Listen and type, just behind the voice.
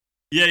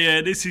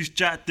Yeah, this is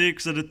Jack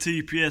Diggs of the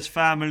TPS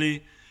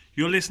family.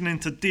 You're listening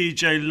to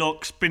DJ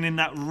Lock spinning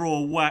that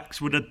raw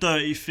wax with a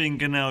dirty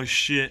fingernail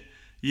shit.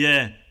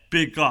 Yeah,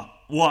 big up.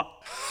 What?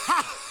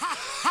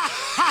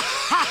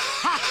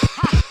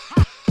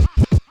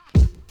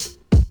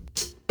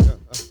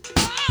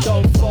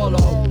 Don't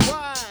follow.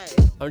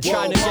 I'm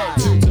trying to get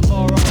to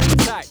tomorrow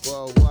intact.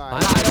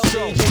 I had a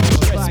DJ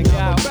stress me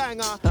out.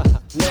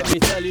 Let me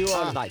tell you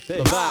all like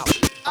this. About.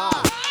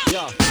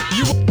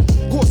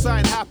 Of course I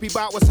ain't happy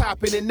about what's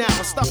happening now.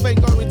 Stuff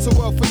ain't going too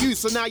well for you,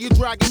 so now you're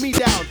dragging me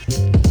down.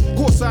 Of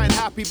course I ain't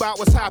happy about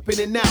what's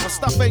happening now.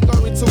 Stuff ain't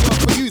going too well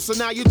for you, so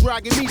now you're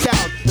dragging me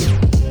down.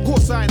 Of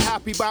course I ain't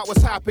happy about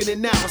what's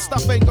happening now.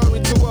 Stuff ain't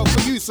going too well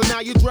for you, so now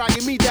you're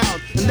dragging me down.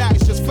 And that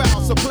is just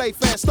foul, so play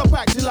fair. Stop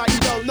acting like you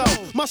don't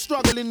know. My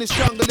struggle in this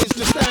jungle is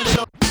just standing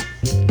on.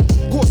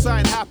 Of course I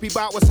ain't happy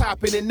about what's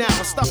happening now.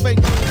 Stuff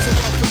ain't going too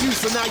well for you,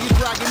 so now you're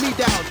dragging me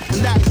down. And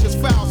that is just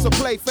foul, so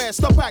play fair.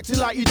 Stop acting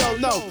like you don't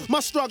know.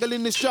 My struggle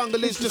in this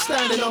jungle is just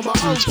standing on my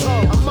own toe.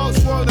 And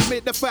most won't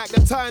admit the fact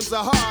that times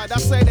are hard. I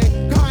say they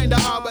kinda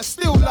are, but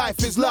still life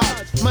is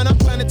large. Man, I'm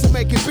planning to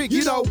make it big,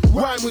 you know,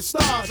 rhyme with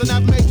stars. And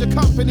have major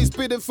companies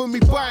bidding for me,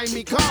 buying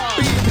me cars.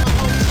 Being my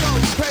own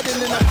show,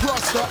 pedaling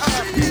across the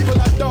earth.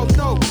 People I don't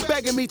know,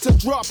 begging me to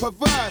drop a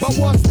verse. But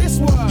what's this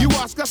word? You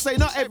ask, I say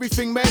not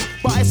everything, mate.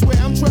 But I swear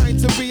I'm trying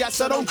to be, I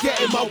said don't get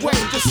in my way,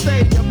 just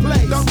stay in your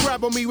place. Don't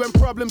grab on me when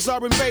problems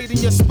are invading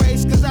your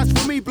space. Cause that's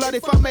for me, blood,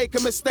 if I make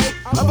a mistake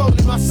I've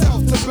only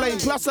myself to blame,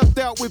 plus I've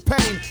dealt with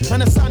pain.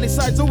 And the sunny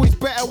side's always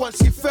better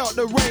once you felt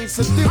the rain.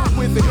 So deal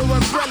with it, your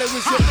umbrella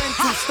is your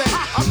mental state.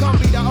 I can't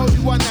be the only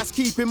one that's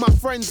keeping my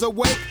friends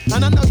awake.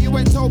 And I know you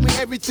ain't told me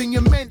everything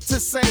you meant to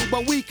say,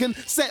 but we can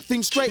set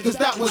things straight cause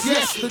that was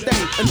yesterday.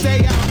 And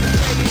day out and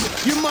day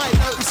in, you might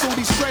notice all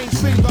these strange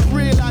things, but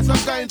realize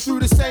I'm going through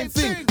the same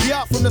thing. The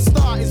art from the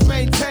start is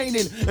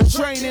maintaining and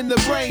training the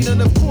brain.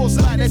 And of course,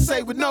 like they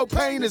say, with no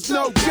pain there's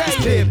no gain. It's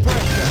peer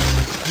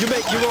pressure. You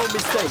make your own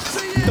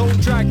mistakes. Don't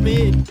drag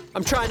me in.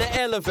 I'm trying to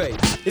elevate.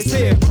 It's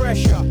peer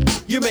pressure.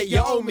 You make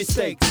your own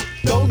mistakes.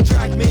 Don't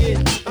drag me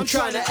in. I'm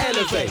trying to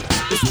elevate.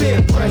 It's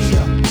peer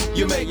pressure.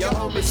 You make your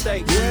own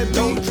mistakes.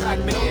 Don't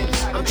drag me in.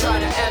 I'm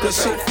trying to elevate.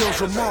 This shit feels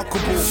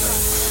remarkable.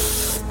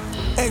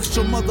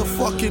 Extra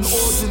motherfucking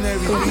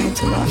ordinary.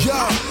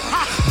 Yeah,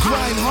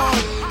 grind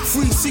hard.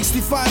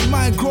 365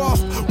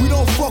 Minecraft. We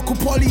don't fuck with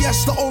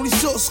polyester, only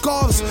silk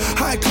scarves.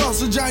 High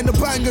class vagina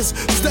bangers.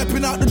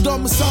 Stepping out the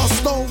domicile,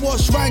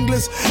 stonewash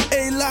wranglers.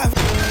 A-life.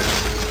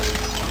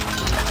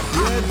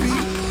 Yeah,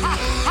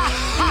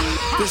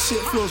 B. This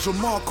shit feels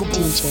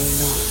remarkable.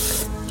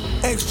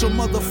 Extra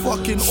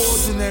motherfucking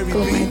ordinary,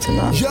 B.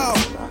 Yo,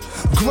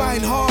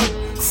 grind hard.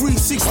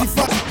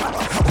 365.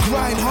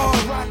 Grind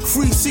hard.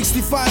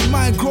 365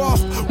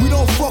 Minecraft. We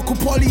don't fuck with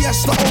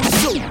polyester, only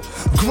silk.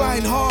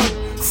 Grind hard.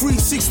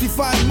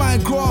 365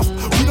 Minecraft.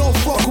 We don't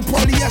fuck with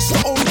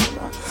polyester, only.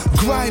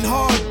 Grind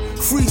hard.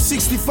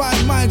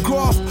 365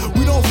 Minecraft.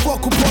 We don't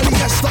fuck with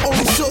polyester,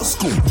 only silk.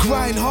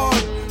 Grind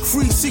hard.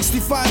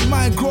 365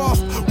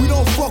 Minecraft. We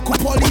don't fuck with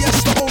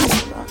polyester, only.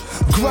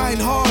 Grind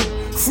hard.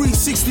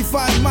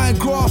 365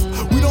 Minecraft.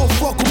 We don't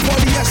fuck with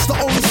polyester,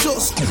 only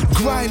silk.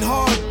 Grind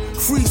hard.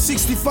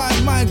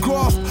 365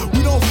 Minecraft.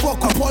 We don't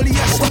fuck with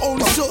polyester,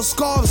 only silk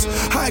scarves.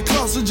 High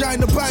class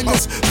vagina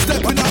bangers.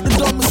 Stepping out the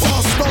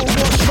domicile,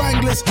 stonewash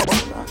wranglers.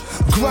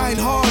 Grind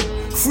hard.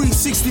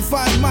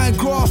 365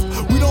 Minecraft.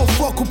 We don't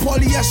fuck with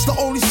polyester,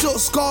 only silk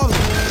scarves.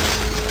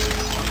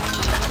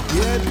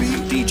 Yeah, B.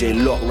 DJ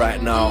Lock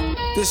right now.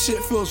 This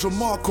shit feels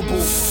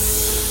remarkable.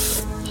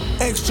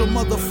 Extra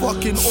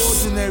motherfucking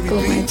ordinary,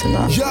 B.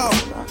 Yo,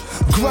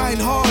 grind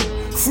hard.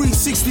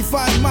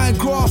 365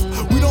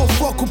 Minecraft. We don't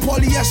fuck with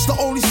polyester,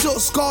 only silk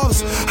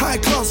scarves. High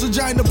class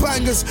vagina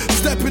bangers.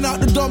 Stepping out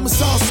the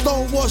domicile,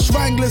 stonewash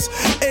wranglers.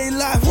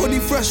 A-life, hoodie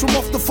fresh from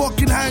off the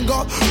fucking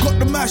hanger. Got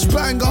the mash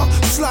banger.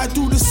 Slide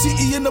through the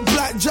city in the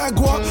black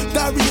Jaguar.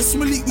 Darius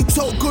Malik, we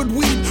tote good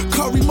weed.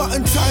 Curry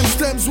mutton time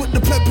stems with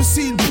the pepper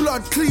seed,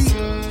 blood clean.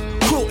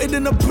 Coated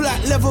in a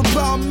black leather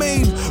bound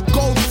mane.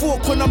 Gold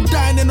fork when I'm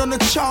dining on a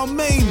chow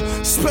mein.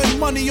 Spend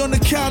money on a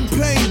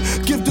campaign.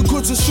 Give the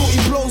goods a shorty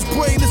blows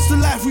brain. It's the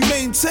life we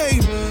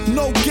maintain.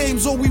 No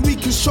games, all we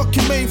can shock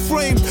your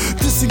mainframe.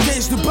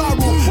 Disengage the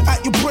barrel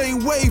at your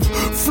brain wave.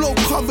 Flow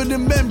covered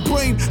in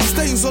membrane.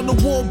 Stains on the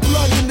wall,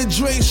 blood in the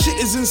drain. Shit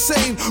is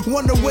insane.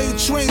 One away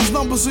trains,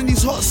 numbers in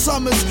these hot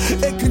summers.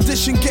 Air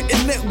condition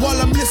getting net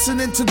while I'm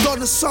listening to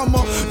Donna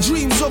Summer.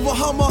 Dreams of a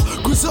Hummer.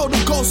 Griselda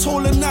Ghost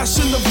holding Nash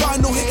in the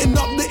vinyl, hitting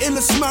up the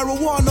illest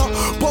marijuana.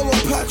 Borrow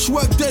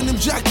patchwork denim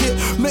jacket.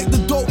 Make the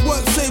dope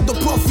work, save the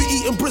profit.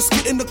 Eating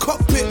brisket in the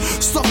cockpit.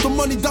 Stuff the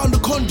money down the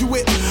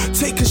conduit.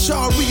 Take a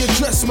shower,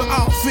 readdress my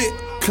outfit.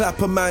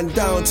 Clap a man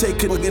down,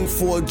 take it in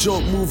for a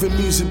joke. Moving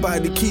music by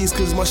the keys,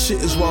 cause my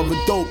shit is rather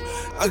dope.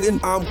 Again,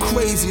 I'm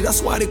crazy,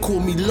 that's why they call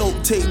me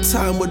Loke. Take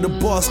time with the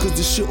boss, cause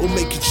the shit will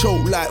make you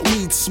choke like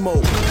weed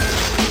smoke.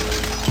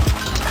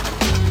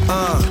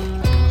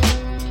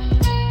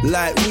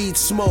 Like weed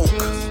smoke.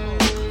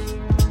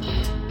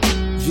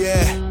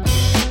 Yeah.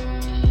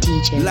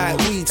 DJ like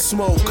weed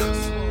smoke.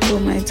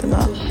 Almighty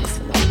Locks.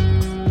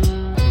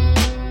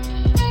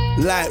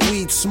 Like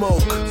weed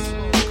smoke.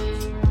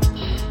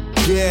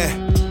 Yeah.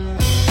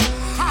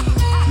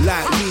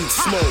 Like weed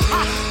smoke.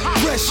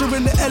 Pressure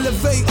in the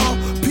elevator.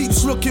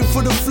 Peeps looking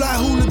for the fly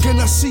hooligan.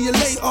 I see you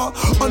later.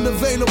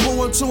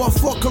 Unavailable until I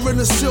fuck her in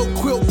a silk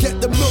quilt.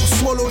 Get the milk,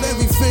 swallowed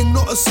everything,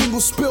 not a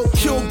single spill.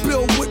 Kill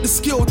Bill with the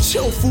skill,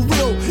 chill for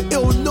real.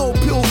 Ill, no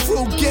pill,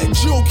 thrill, get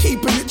drill,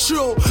 keeping it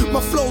trill.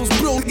 My flow's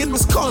brilliant,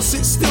 can't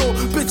sit still.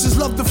 Bitches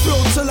love the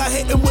thrill till I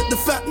hit him with the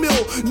fat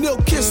mill. Nil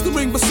kiss the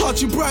ring,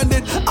 Versace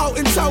branded. Out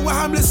in Tower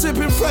Hamlet,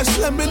 sipping fresh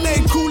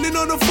lemonade, cooling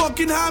on a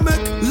fucking hammock.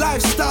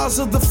 Lifestyles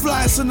of the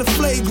flies and the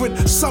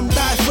flagrant. Some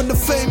die for the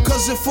fame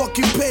cause they're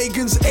fucking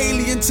pagans.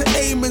 Alien to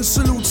Amen,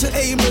 salute to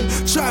Amen.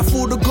 Try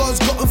for the gods,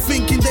 got them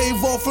thinking they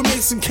evolved from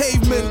apes and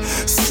cavemen.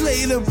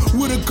 Slay them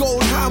with a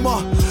gold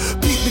hammer.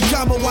 Beat the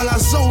gamma while I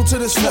zone to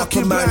this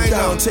fucking man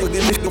down. Take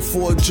a nigga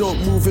for a joke,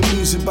 moving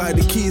music by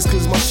the keys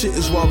cause my shit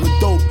is rather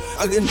dope.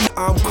 Again,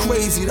 I'm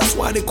crazy, that's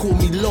why they call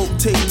me low.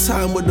 Take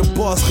time with the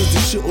boss cause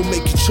this shit will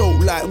make you choke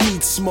like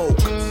weed smoke.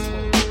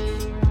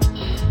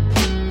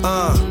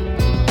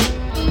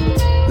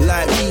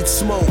 Like weed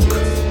smoke.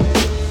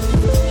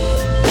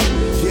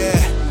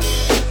 Yeah.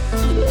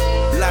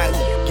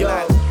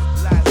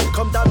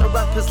 Come down to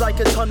rappers like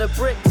a ton of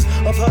bricks.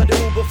 I've heard it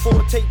all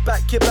before, take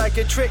back your bag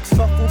of tricks.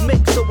 Muffled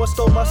mix, so I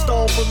stole my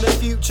style from the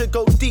future.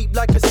 Go deep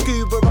like a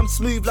scuba, I'm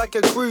smooth like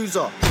a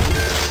cruiser.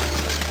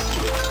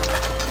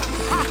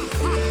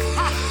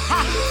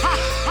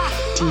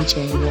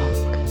 DJ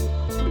Lock.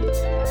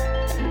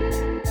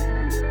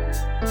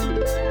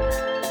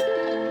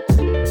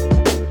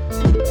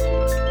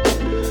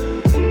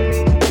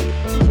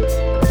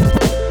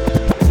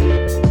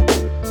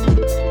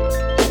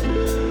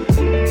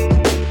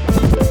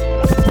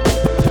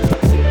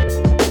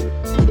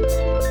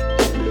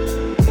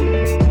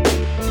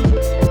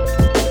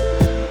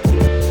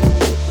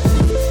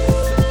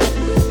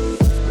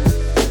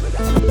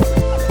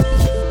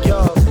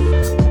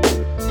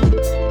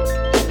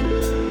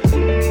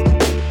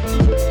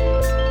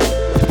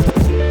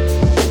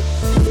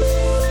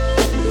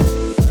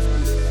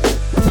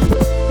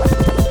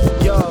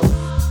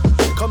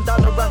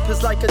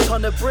 Like a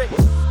ton of bricks.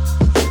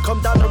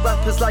 Come down to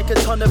rappers like a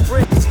ton of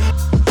bricks.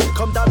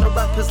 Come down to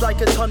rappers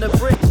like a ton of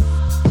bricks.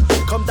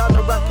 Come down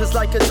to rappers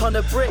like a ton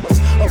of bricks.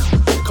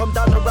 Come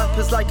down to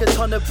rappers like a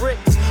ton of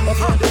bricks. I've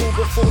heard it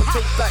all before,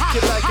 take back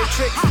your bag of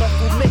tricks.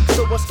 Muffled mix,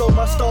 so I stole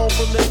my style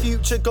from the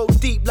future. Go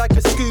deep like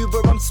a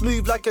scuba, I'm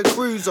smooth like a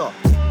cruiser.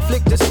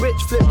 Flick the switch,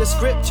 flip the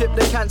script, chip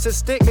the cancer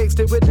stick, mixed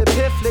it with the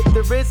piff, lick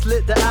the wrist,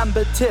 lit the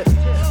amber tip.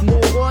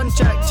 More one,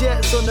 jack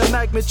jets on the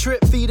magma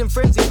trip, feeding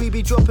frenzy, we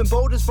be dropping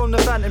boulders from the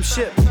phantom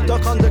ship.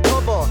 Duck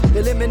undercover,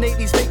 eliminate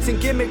these fakes and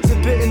gimmicks,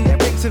 and bitten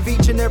lyrics of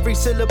each and every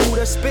syllable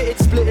that's spitted,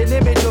 split an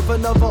image of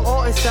another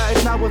artist that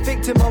is now a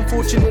victim.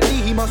 Unfortunately,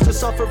 he must have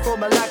suffered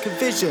from a lack of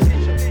vision.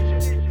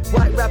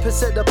 White rappers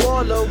set the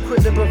bar low,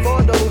 quit the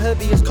bravado,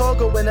 heavy as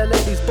cargo when I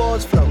let these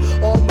bars flow.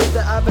 Armed with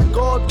the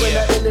avant-garde when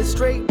I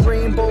illustrate,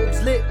 brain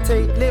bulbs lit,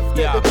 take lift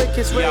at the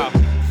quickest rate.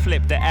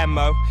 Flip the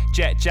MO,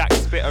 jet jack,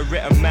 spit a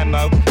written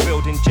memo.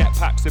 Building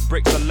jetpacks with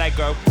bricks of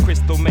Lego.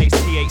 Crystal mace,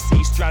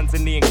 THC strands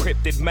in the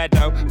encrypted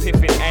meadow.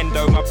 Piffin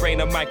endo, my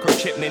brain a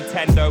microchip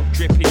Nintendo.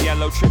 Dripping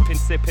yellow, tripping,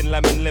 sipping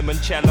lemon,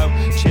 limoncello.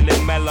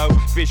 Chilling mellow,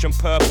 vision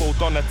purple,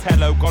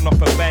 Donatello. Gone off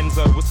a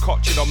benzo, was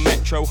cotching on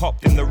Metro.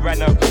 Hopped in the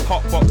Renault,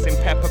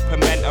 hotboxing pepper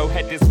pimento.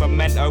 Head is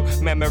memento,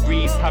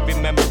 memories,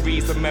 having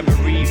memories of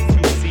memories. 2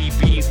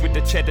 CBs with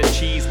the cheddar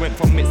cheese. Went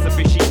from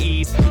Mitsubishi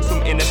E's,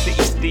 some inner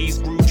city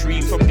steez. Grew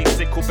trees from these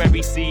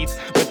sickleberry seeds.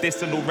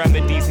 Medicinal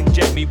remedies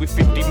inject me with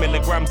 50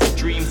 milligrams of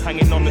dreams.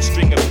 Hanging on a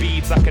string of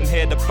beads, I can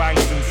hear the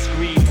bangs and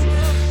screams.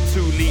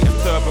 2-litre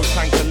turbo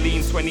tank of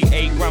lean,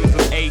 28 grams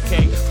of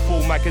AK.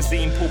 Full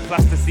magazine, pull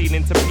plasticine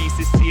into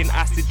pieces. Seeing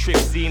acid trip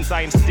scenes,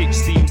 iron stitch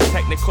seams.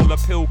 Technicolor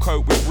pill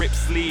coat with ripped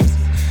sleeves.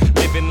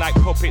 Living like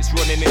puppets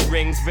running in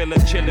rings.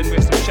 Villain chilling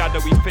with some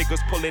shadowy figures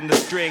pulling the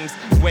strings.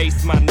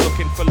 Waste man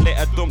looking for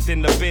litter dumped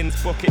in the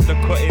bins. Bucket the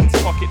cuttings,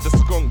 pocket the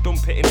skunk,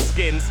 dump it in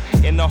skins.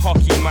 In a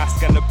hockey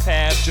mask and a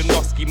pair of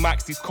Janoski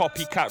Maxis.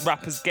 Copycat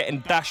rappers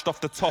getting dashed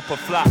off the top of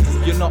flats.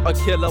 You're not a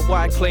killer,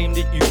 why claim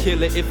that you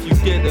kill it if you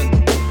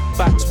didn't?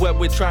 Back's where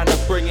we're trying to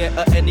bring it.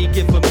 At any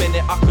given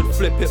minute I could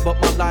flip it, but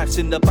my life's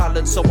in the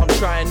balance, so I'm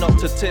trying not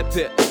to tip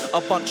it. A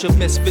bunch of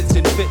misfits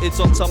in fitteds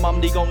on some I'm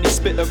the only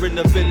spitter in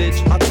the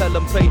village. I tell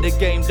them play the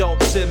game,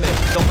 don't sim it.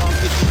 Don't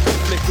ask if you can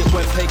flick it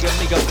when pagan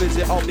nigga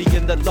visit. I'll be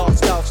in the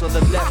last house on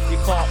the left, you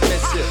can't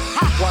miss it.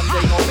 One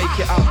day I'll make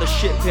it out the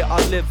shit pit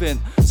I live in.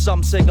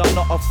 Some say I'm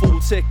not a full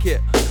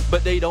ticket,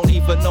 but they don't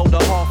even know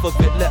the half of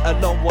it, let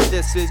alone what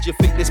this is. You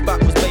think this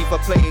bat was made for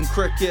playing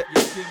cricket?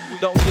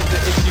 Don't give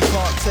it if you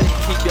can't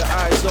take. Keep your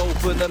eyes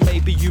open and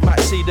maybe you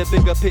might see the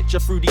bigger picture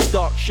through these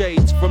dark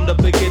shades. From the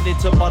beginning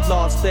to my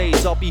last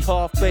days, I'll be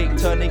half-baked,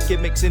 turning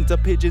gimmicks into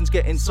pigeons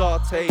getting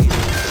sautéed.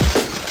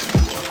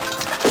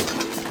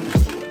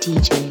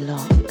 DJ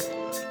Lock.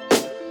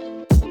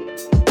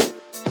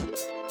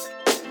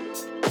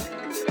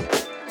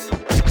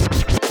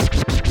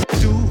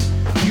 Do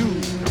you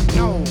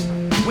know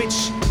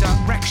which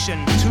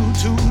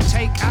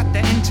take at the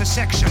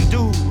intersection?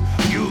 Do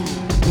you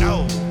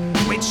know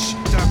which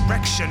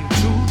direction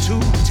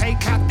to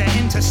take at the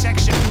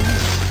intersection?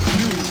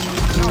 Do you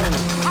know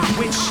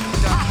which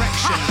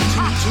direction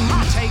to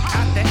take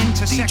at the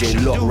intersection?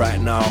 DJ Lock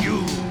right now.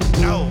 You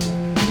know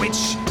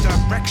which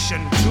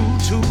direction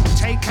to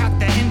take at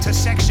the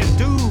intersection?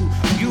 Do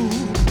you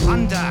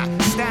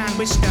understand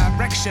which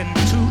direction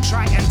to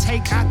try and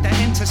take at the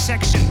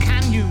intersection?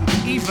 Can you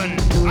even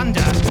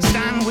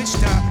understand which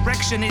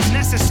direction is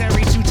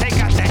necessary to take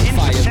at the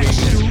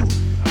intersection?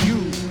 Do you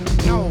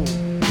know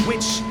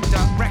which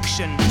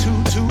direction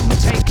to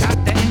take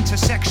at the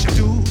intersection?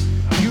 Do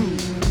you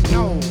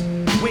know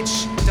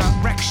which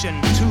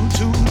direction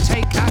to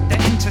take at the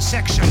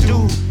intersection?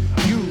 Do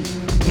you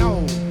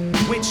know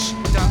which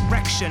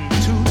direction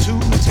to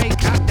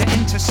take at the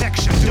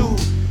intersection? Do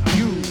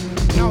you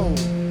know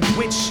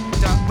which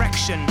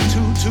direction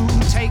to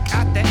take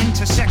at the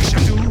intersection?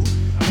 Do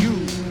you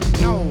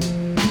know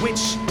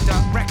which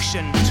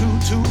direction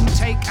to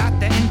take at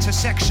the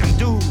intersection?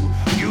 Do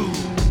you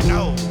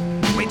know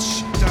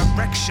which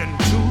direction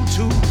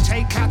to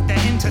take at the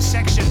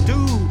intersection? Do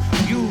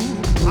you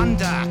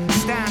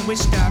understand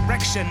which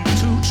direction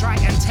to try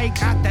and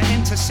take at the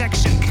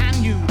intersection?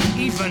 Can you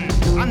even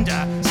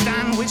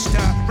understand which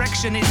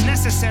direction is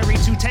necessary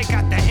to take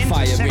at the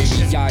intersection?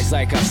 Fire in your eyes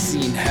like I've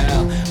seen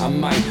hell. I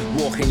might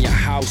walk in your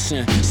house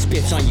and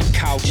spit on your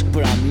couch,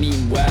 but I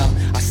mean well.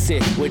 I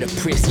sit with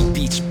a prissy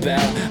beach bell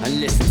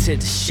and listen to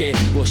the shit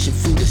rushing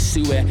through the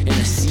sewer in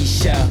a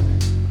seashell.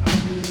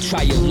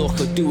 Try your luck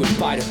or do it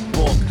by the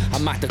book.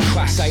 I'm at the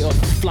crash site of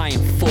a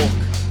flying fork.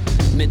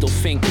 Middle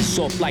fingers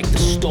up like the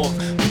stalk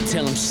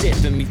until I'm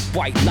sipping me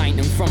white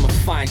lightning from a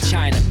fine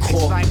china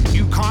cork. It's like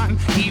you can't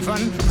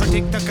even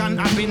predict the gun.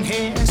 I've been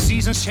here,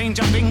 seasons change,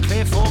 I've been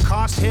clear.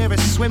 Forecast here is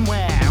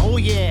swimwear. Oh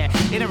yeah,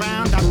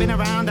 I've been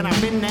around and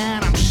I've been there,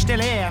 and I'm still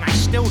here and I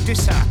still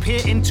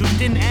disappear into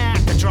thin air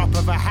at the drop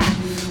of a hat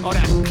or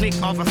the click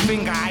of a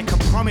finger. I can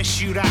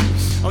promise you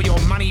that. Or your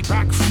money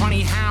back.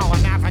 Funny how I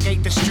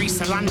navigate the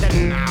streets of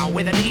London now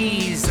with an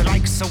ease, the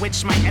likes of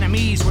which my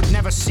enemies would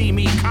never see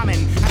me coming.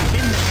 And I've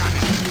been the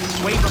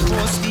gun. Way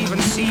before Steven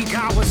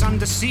Seagal was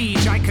under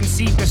siege, I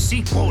conceived the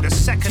sequel, the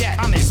second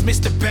coming. It's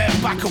Mr. Bear,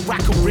 back a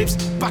rack of ribs,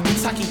 back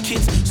attacking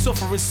kids,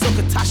 suffering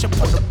succotash,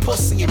 put the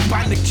pussy in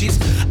bandages.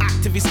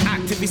 Activist,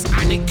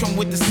 Anakin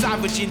with the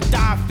savage and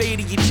Darth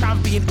Vader, your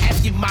champion,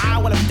 F your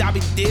mind while I'm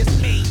dabbing this.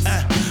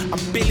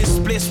 I'm billing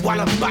splits while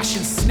I'm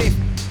bashing sniff.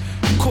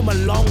 Come a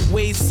long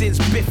way since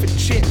Biff and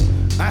Chip.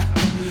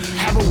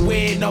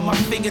 Heroin on my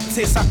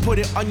fingertips, I put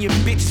it on your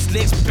bitch's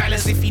lips.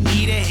 Balance if you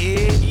need a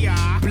hit.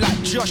 Black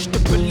Josh the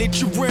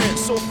belligerent,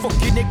 so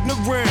fucking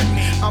ignorant.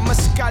 I'm a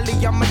scally,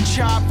 I'm a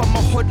chap, I'm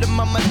a hoodlum,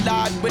 I'm a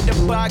lad with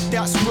a bag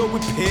that's real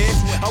repaired.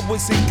 I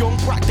was a young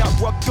brat that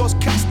rubbed those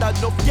cats, not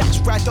enough yachts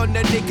right on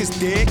the niggas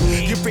dick.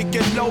 You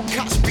freaking low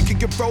cat,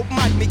 speaking your road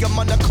man, me I'm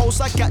on the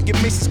coast, I got your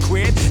missus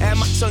crib. Air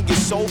Max on your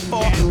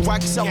sofa,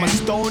 rags on my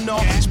stoner,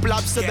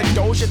 splabs to the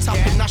doja,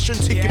 tapping national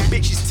ticket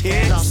bitches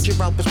tears. Lost your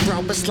ropers,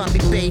 bro, slummy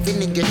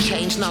bathing in your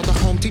change. Now the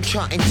home team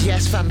charting,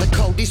 yes, fam, the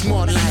code is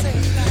more like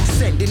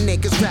sending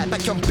niggas right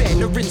back on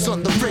veterans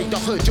on the raid. I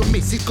heard your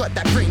missus got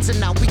that brains and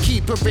now we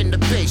keep her in the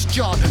base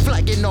jar.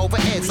 Flagging over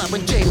heads like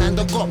when J-Man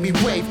got me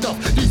waved off.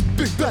 These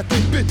big bad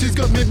bitches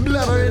got me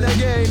blabbering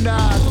again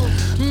now.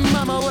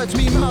 Mama words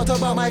me mouth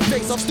about my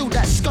face. I'm still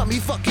that scummy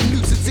fucking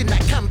nuisance in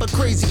that camp of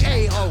crazy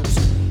a-holes.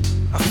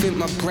 I think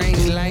my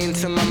brain's lying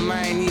to my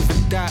mind, either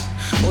that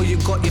or you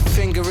got your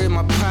finger in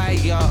my pie,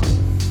 y'all.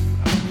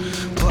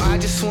 But I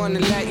just wanna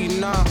let you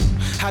know,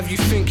 have you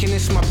thinking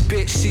it's my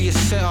bitch, see you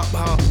set up,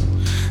 huh?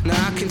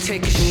 Now I can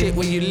take a shit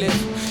where you live,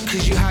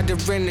 cause you had to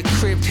rent the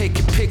crib,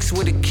 taking pics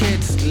with the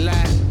kids,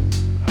 like.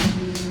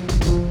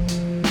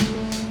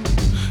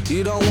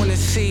 You don't wanna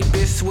see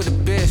bis with a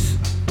bis.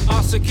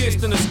 Ass a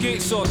kiss and a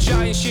schizo,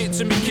 chatting shit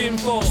to me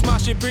kinfolk.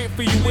 Smashing brick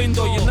through your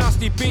window, you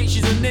nasty bitch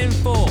is an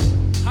info.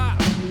 Ha.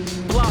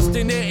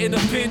 Blasting it in a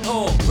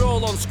pinto,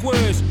 roll on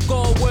squares,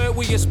 gotta work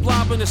with your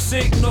splab and a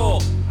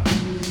signal.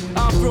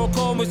 Afro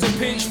comb as a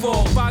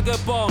pitchfork,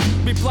 vagabond,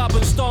 me blab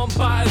and stomp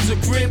back as a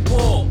grip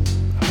war.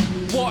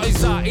 What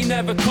is that? He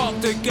never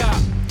cocked a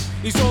gap.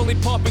 He's only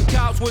popping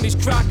caps when he's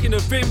cracking a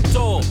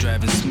Vimto.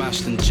 Driving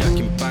smashed and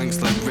jacking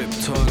banks like Rip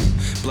Tongue,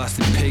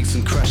 blasting pigs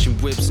and crashing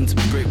whips into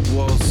brick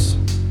walls.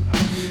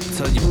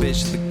 Tell your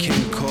bitch the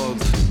king called.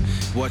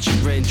 Watch your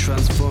rain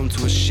transform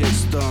to a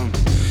shitstorm.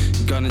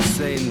 Gone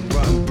insane,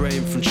 rotten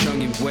brain from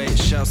chunging weight.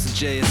 Shouts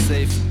to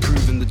JSA for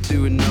proving that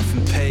doing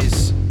nothing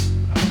pays.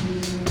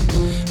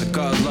 I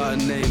got a lot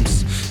of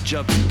names.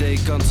 Job today,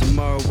 gone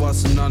tomorrow,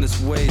 what's an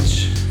honest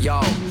wage?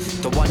 Yo,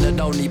 the one and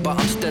only, but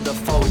I'm still a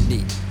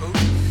phony.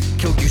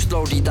 Kill you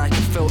slowly like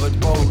a filtered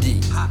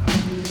roadie.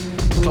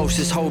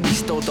 Closest homie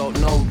still don't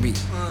know me.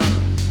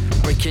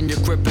 break in your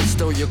grip and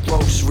steal your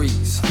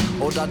groceries.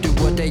 All I do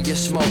all day is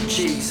smoke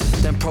cheese,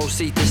 then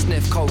proceed to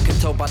sniff coke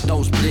until my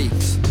nose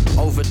bleeds.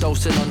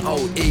 Overdosing on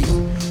OE,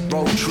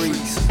 roll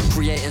trees,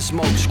 creating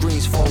smoke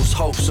screens, false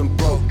hopes and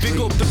broke dreams.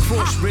 Big up the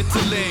crush,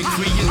 Ritalin,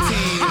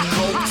 creatine, and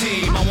coke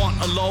team. I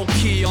want a low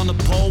key on the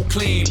pole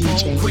clean,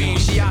 pole queen.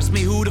 She asked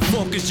me who the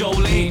fuck is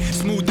Jolene,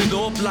 smooth it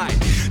up like,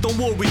 don't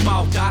worry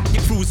about that.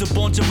 Your crew's a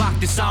bunch of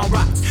acting sound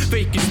rats,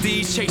 fake as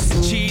these,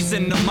 chasing cheese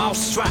in the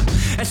mouse trap.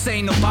 This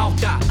ain't about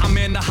that, I'm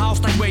in the house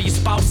like where your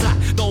spouse at.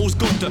 Those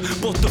gutter,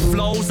 but the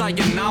flows, I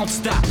announce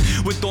that.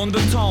 With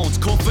undertones,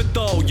 comfort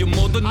though, your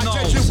mother knows.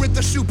 I judge you with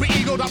the super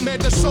ego that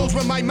made the souls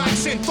when my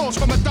mic's in. Thoughts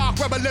from a dark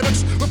web of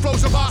lyrics with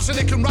flows of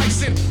arsenic and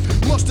ricin.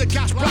 Mustard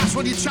gas blast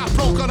when you chat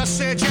broke on a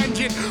surge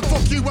engine.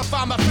 Fuck you if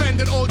I'm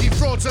offended, all you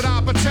frauds that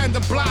I pretend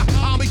and blah.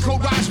 Army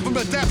code rise from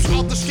the depths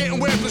of the skating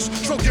waveless.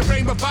 Stroke your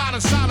brain with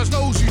violence, silence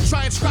those who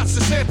try and scratch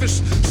the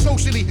surface.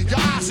 Socially, your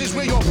ass is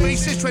where your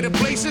base is. Trading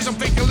places, I'm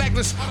thinking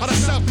legless on a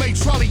self-made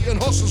trolley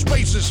and hustle's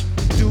races.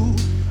 Do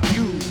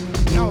you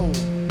know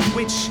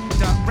which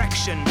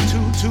direction to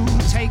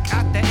take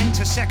at the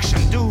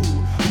intersection? Do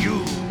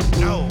you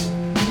know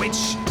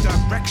which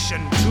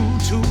direction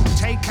to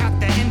take at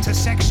the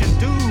intersection?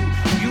 Do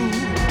you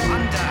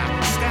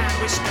understand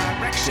which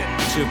direction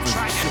to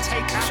try and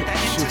take at the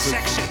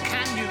intersection?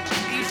 Can you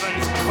even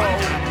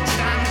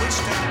understand which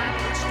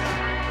direction?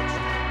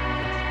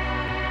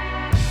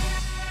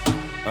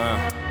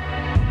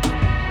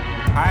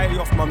 High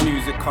off my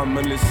music, come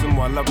and listen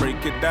while I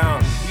break it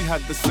down. We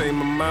had the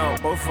same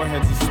amount, both our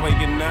heads are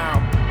swaying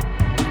now.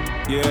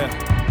 Yeah.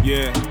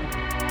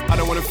 I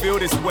don't wanna feel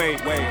this way,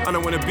 I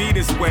don't wanna be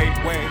this way.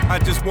 I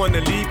just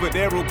wanna leave, but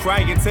they're all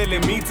crying,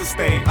 telling me to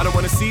stay. I don't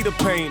wanna see the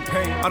pain,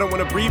 I don't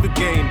wanna breathe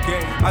again.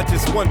 I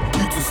just want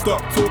you to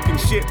stop talking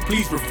shit,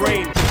 please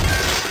refrain.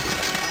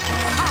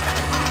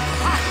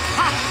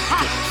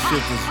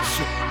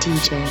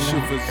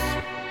 Shivers.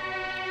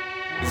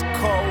 It's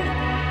cold.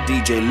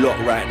 DJ Lock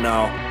right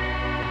now.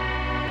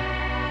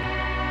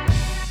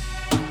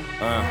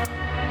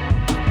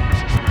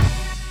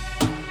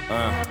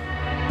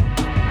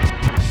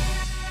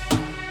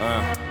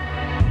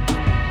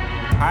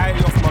 High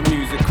off my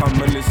music,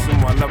 come and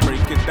listen while I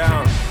break it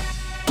down.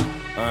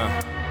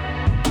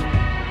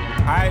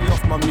 High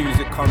off my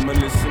music, come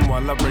and listen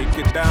while I break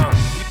it down.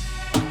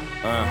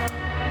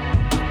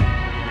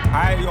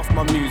 High off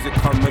my music,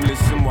 come and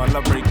listen while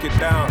I break it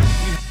down.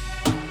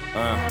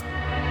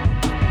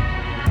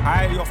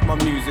 High off my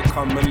music,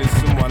 come and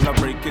listen while I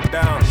break it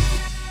down.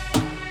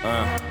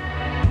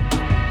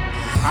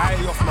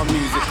 High off my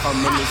music,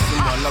 come and listen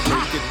while I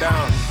break it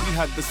down. We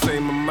had the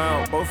same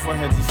amount, both our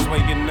heads are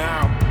swaying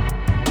now.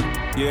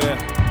 Yeah.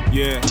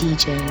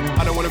 DJ Lock.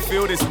 I don't wanna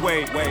feel this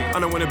way, I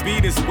don't wanna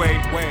be this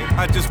way.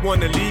 I just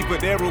wanna leave,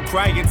 but they're all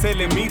crying,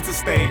 telling me to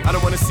stay. I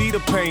don't wanna see the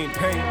pain,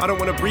 I don't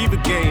wanna breathe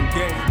again.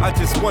 I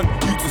just want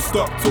you to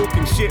stop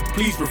talking shit,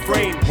 please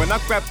refrain. When I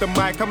grab the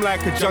mic, I'm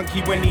like a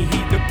junkie when he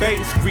heat the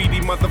bass. Greedy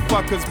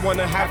motherfuckers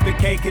wanna have the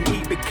cake and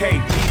eat the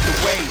cake. Lead the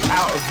way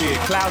out of here,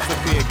 clouds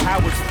appear,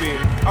 cowards fear.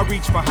 I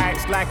reach for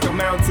heights like a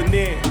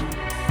mountaineer.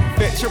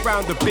 Fetch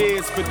around the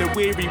beers for the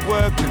weary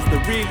workers. The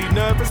really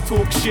nervous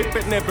talk shit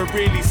but never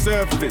really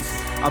surface.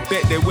 I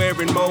bet they're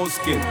wearing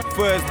moleskin,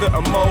 furs that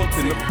are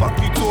molten. The fuck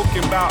you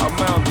talking about a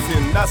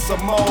mountain? That's a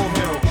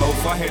molehill.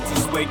 Both our heads are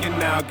swaying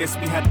now, guess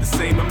we had the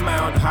same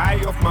amount. High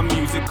off my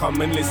music,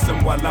 come and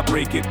listen while I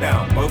break it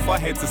down. Both our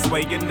heads are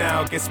swaying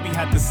now, guess we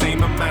had the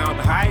same amount.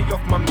 High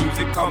off my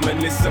music, come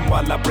and listen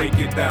while I break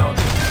it down.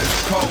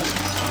 It's cold.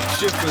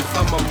 Shivers,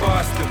 I'm a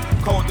bastard,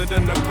 colder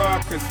than a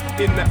carcass.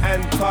 In the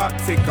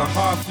Antarctic, a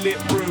half-lit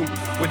room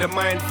with a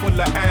mind full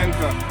of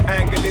anger,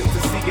 angling to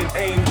see an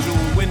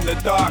angel in the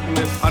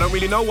darkness. I don't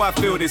really know why I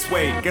feel this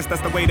way. Guess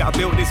that's the way that I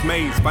built this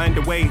maze. Find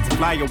a way to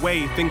fly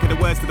away. Think of the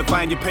words to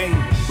define your pain.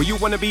 Well, you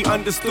wanna be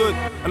understood,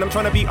 and I'm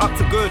trying to be up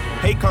to good.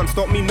 Hate can't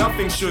stop me,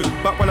 nothing should.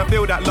 But when I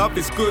feel that love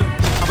is good,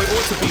 how it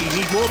ought to be,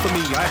 need more for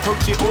me. I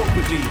approach it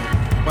awkwardly.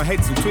 My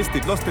head's all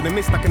twisted, lost in the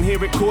mist, I can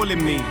hear it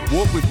calling me.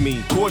 Walk with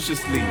me,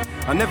 cautiously.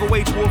 I never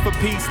wage war for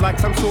peace like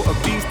some sort of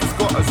beast that's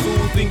got us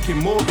all thinking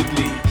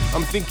morbidly.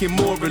 I'm thinking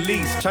more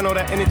release, channel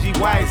that energy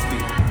wisely.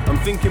 I'm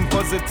thinking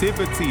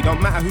positivity, don't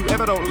matter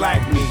whoever don't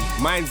like me.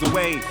 Mine's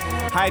away,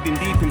 hiding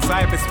deep in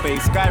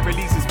cyberspace. Sky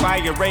releases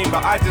fire rain,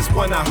 but I just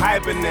wanna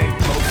hibernate.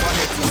 Both our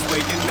heads are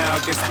swaying now,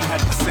 guess we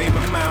had the same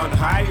amount.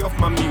 High off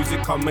my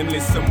music, come and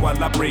listen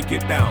while I break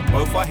it down.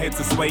 Both our heads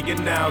are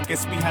swaying now,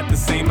 guess we had the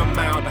same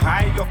amount.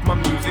 High off my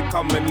music,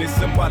 come and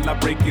listen while I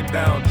break it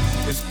down.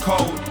 It's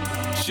cold.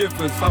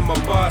 Shivers, I'm a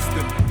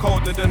bastard,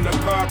 colder than a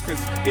carcass.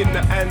 In the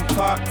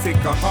Antarctic,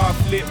 a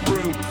half-lit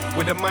room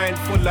with a mind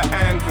full of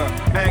anger,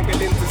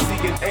 angling to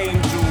see an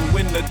angel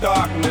in the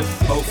darkness.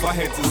 Both our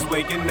heads are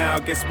swaying now,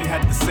 guess we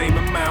had the same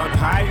amount.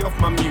 High off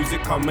my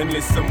music, come and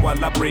listen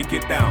while I break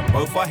it down.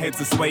 Both our heads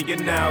are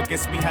swaying now,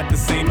 guess we had the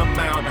same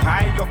amount.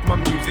 High off my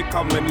music,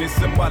 come and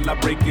listen while I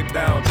break it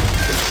down.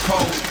 It's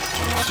cold.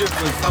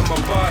 Shivers, I'm a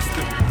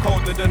bastard,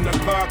 colder than a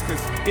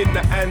carcass. In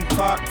the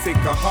Antarctic,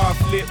 a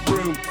half-lit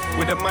room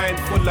with a mind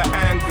full of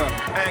anger.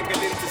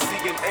 Angling to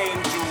see an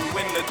angel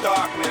in the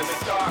darkness.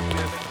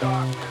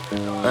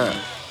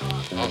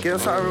 Give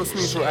us something real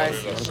smooth for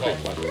ice.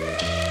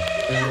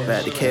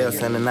 Like the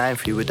chaos and the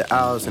 9-3 with the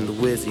owls and the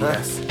whizzy,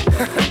 yes.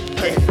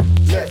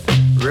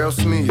 Real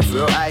smooth,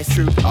 real ice,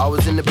 true. I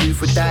was in the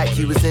booth with Dyke,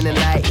 you was in the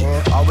night.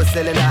 I was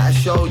selling out a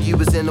show, you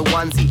was in the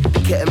onesie.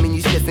 Ketamine,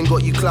 you sniffing,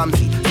 got you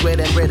clumsy. Swear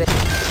them bread.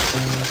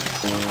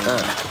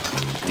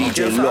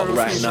 DJ Lock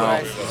right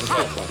now.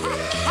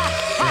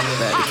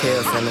 Like the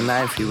chaos and the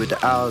 9-3 with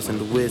the owls and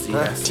the whizzy,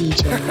 yes.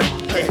 DJ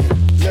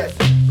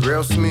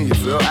Real smooth,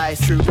 real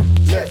ice, true.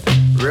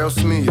 Real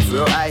smooth,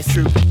 real ice,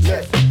 true.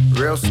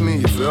 Real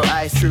smooth, real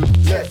ice, true.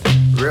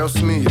 Real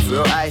smooth,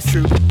 real ice,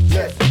 true.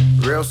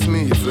 Real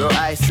smooth, real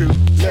ice, true.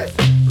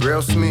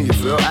 Real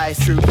smooth, real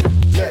ice, true.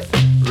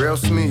 Real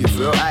smooth,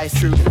 real ice,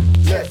 true.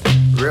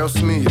 Real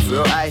smooth,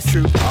 real ice,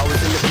 true. I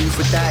was in the booth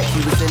with Dyke,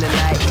 you was in the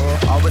night.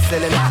 I was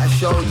selling out a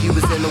show, you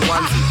was in the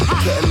onesie.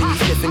 Ketamine, you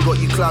sniffing, got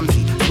you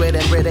clumsy. Swear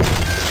them bread.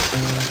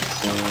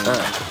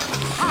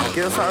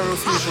 Give us something real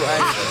smooth for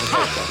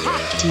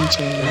ice.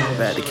 DJ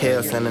Like the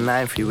chaos and the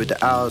 9-3 with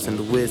the owls and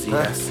the whizzy,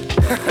 yes.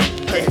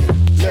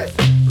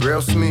 Real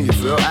smooth,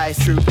 real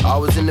ice, true. I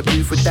was in the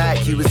booth with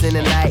Dyke, you was in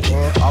the night.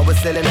 I was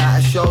selling out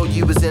a show,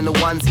 you was in the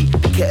onesie.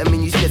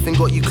 Ketamine, you sniffing,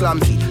 got you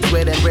clumsy.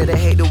 Swear them bread,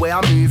 hate the way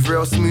I move.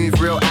 Real smooth,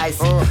 real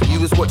icy. You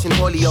was watching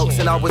Hollyoaks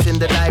and I was in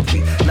the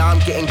library. Now I'm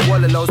getting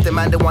Gualalos, the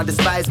man that want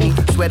despise me.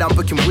 Swear I'm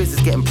booking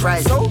wizards, getting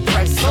priced. So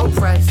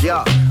priced.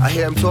 Yeah, I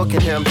hear them talking.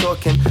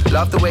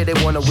 Love the way they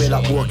wanna wear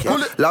like walking.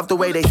 Love the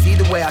way they see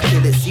the way I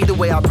kill it. See the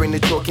way I bring the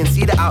talking.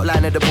 See the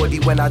outline of the body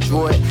when I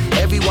draw it.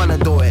 Everyone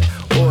adore it.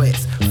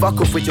 Always. Fuck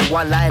off with your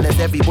one-liners,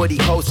 everybody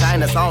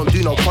co-signers. I don't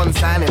do no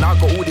consigning, I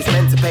got all this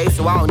men to pay,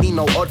 so I don't need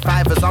no odd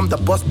fivers. I'm the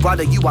boss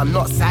brother, you are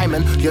not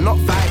Simon. You're not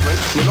vibrant,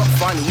 you're not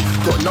funny.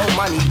 Got no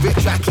money, rip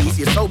trackies,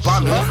 you're so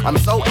bummy. I'm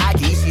so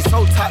aggy, she's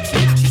so touchy.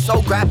 She's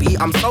so grabby,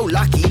 I'm so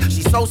lucky.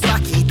 She's so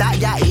sucky, that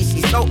yatty,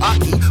 she's so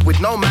ucky. With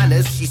no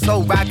manners, she's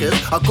so raggers.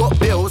 I got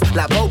bills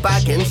like Bo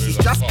Baggins, she's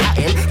just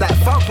catting. Like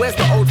fuck, where's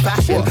the old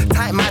fashioned?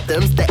 Tight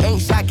madams, they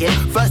ain't shagging.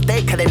 First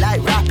day, cause they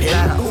like rapping.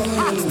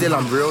 Still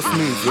I'm real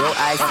smooth, real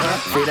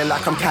icy. Feeling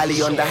like I'm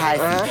Cali on the high.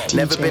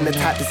 Never been the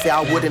type to say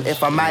I wouldn't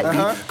if I might be.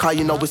 Cause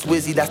you know it's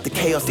Wizzy, that's the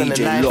chaos in the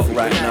night. DJ Lock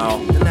right now.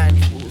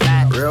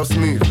 Real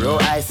smooth, real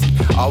icy.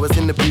 I was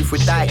in the booth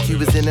with Dyke, you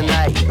was in the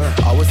night.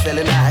 I was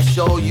selling out a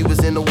show, you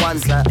was in the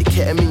ones. The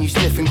ketamine you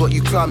sniffing got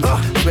you clumsy.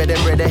 Swear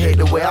them red, hate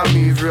the way I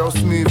move. Real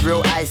smooth,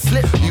 real ice.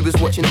 You was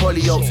watching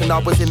Hollyoaks and I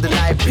was in the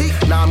library.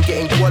 Now I'm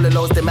getting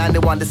Gualalos, the man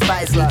that want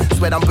despise me.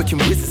 Swear I'm booking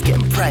wizards,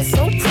 getting priced.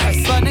 So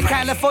priced. Burning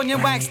California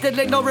wax, still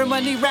ignoring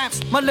when he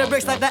raps. My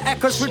lyrics like the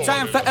echoes through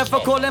time, forever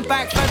calling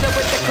back. Further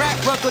with the crack,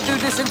 work will do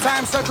this in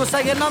time. Circle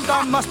saying I'm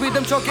done, must be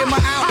them choking my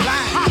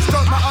outline.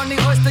 Stroke my only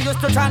oyster, you're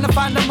still trying to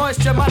find the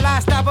moisture. My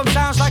last album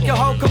sounds like your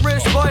whole career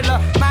spoiler.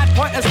 Mad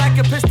pointers like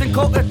a piston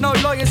coated, no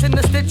lawyers in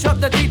the stitch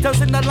up the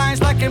details in the lines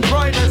like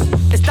embroiders.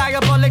 It's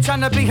diabolic trying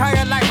to be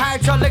higher like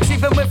hydraulics.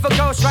 Even with a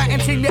ghostwriting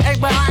team, you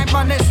ain't where I'm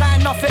running.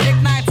 Sign off it,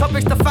 ignite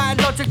topics, define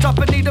logic. Drop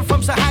a needle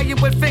from so high you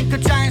would think a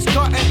giant's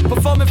got it.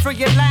 Performing through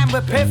your land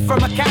with pith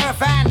from a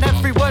caravan.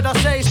 Every word I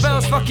say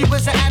spells fuck you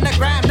as an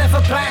anagram.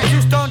 Never planned, you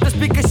stoned the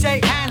speaker,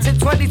 shake hands. In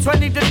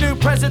 2020, the new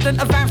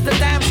president of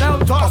Amsterdam's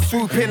held off. I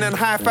swoop in and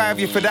high five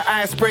you for the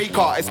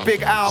icebreaker. It's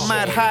Big Al,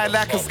 mad high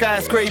like a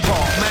skyscraper.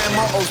 Man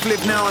mottos,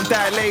 live now and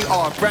die later.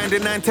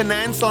 Brandon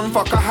 99, son,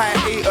 fuck a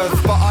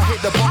hiatus. But I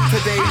hit the bomb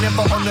today,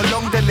 never on the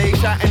long delay.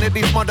 Shouting at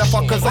these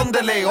motherfuckers on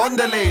delay.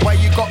 Why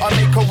you gotta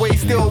make a way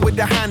still with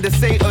the hand of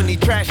Satan? He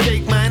try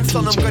shake man,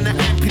 son, I'm gonna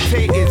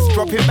amputate his.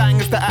 Dropping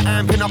bangers that are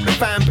amping up the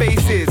fan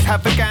bases.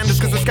 Have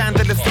vegandas cause it's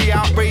scandalously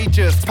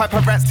outrageous.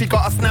 Paparazzi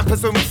got us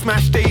snappers when we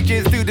smash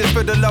stages. Do this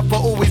for the love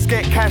but always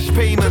get cash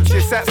payments.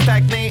 It's that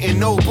stagnating,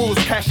 no balls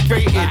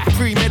castrated.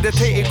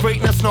 Premeditated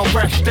greatness, no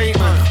brash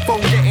statement.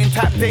 Phone getting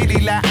tapped daily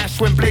like ash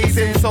when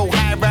blazing. So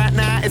high right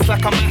now, it's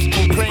like I'm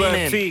astral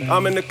planing.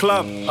 I'm in the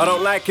club, I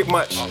don't like it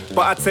much,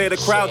 but I tear the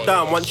crowd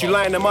down once you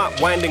line them up.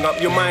 Winding up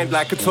your mind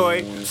like a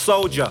toy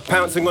soldier,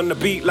 pouncing on the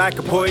beat like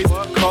a poised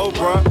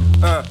cobra.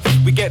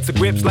 We get to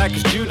grips like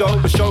it's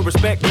judo, but show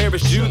respect where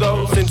it's due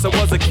though. Since I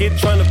was a kid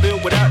trying to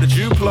build without the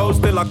Duplo,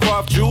 still I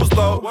craft jewels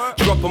though.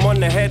 Drop them on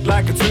the head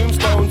like a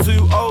tombstone.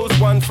 2 O's,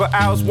 1 for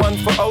owls, 1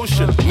 for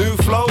ocean. New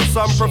flows,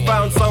 some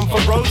profound, some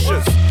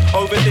ferocious.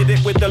 Overdid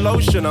it with the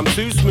lotion, I'm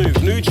too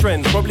smooth. New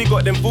trends, probably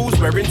got them fools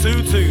wearing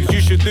tutus. You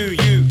should do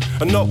you,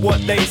 and not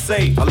what they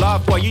say. I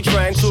laugh while you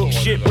try and talk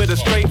shit with a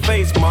straight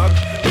face mug.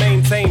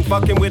 Maintain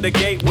fucking with a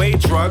gateway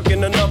drug.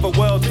 In another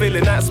world,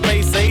 feeling that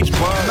space age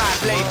bug.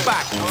 Mad laid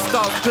back,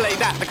 stars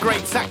played at the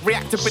great sack.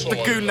 Reacted with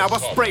the goon, now I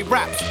spray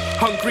raps.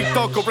 Hungry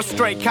dog or a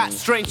stray cat,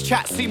 strange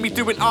chat. See me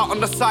doing art on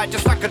the side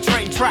just like a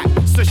train track.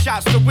 So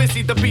shouts to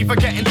Wizzy, the beaver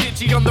getting digit.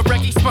 Ouija on the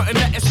reggae, spotting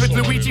letters with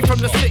Luigi from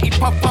the city.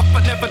 Puff puff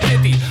but never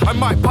did he. I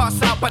might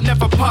pass out but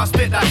never passed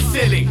it, that's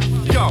silly.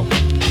 Yo,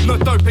 no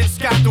doping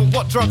scandal.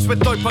 What drugs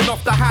with doping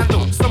off the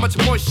handle? So much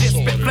moist shit,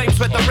 spit flames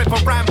where the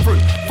river ran through.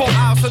 4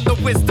 hours and the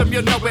wisdom,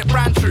 you know it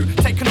ran true.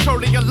 Take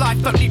control of your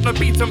life, don't need no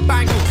beats and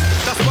bangles.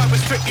 That's why we're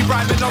strictly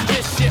rhyming on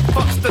this shit.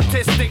 Fuck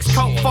statistics,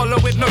 cult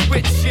following, no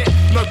rich shit.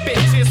 No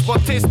bitches,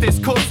 what is this?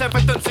 Cause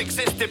evidence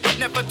existed, but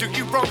never do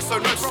you wrong, so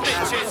no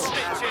stitches.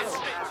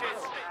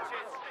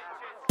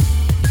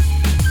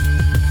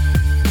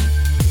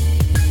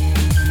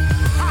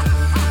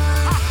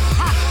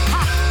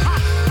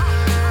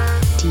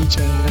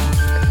 DJ Lock.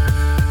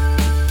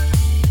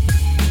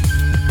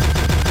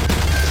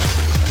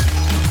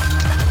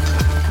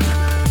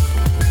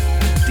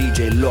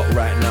 DJ Lock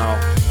right now.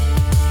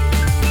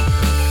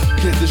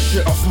 Get the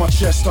shit off my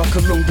chest, I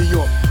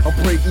Columbia.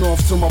 I break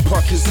north till my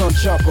pockets on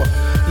chopper.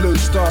 Lone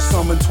Star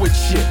summon Twitch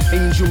shit.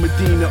 Angel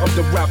Medina of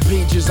the rap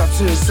pages, I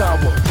turn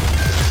sour.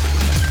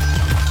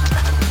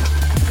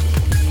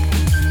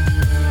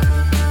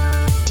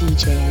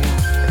 DJ Lock.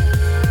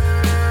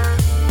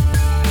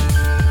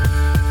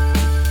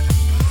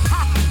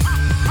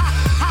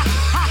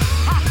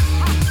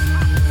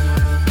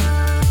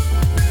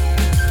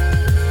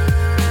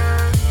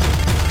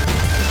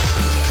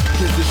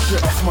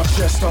 Off my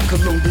chest, I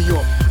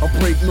Columbia. I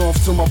break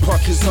north till my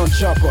pockets on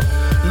chopper.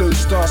 Lone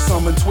Star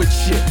summon Twitch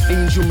shit.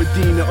 Angel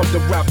Medina of the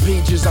rap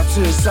pages, I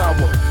turn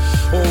sour.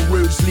 All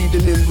roads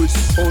leading inwards.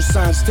 All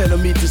signs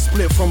telling me to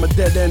split from a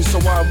dead end, so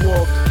I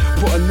walk.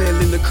 Put a nail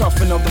in the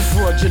coffin of the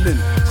fraudulent.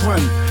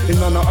 Crime in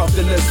honor of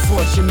the less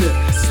fortunate.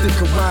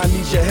 Stick around,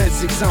 need your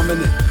heads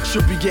examining.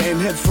 Should be getting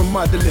head from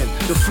Madeline.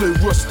 The flow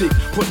rustic.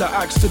 Put the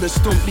axe to the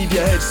stump, leave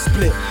your head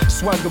split.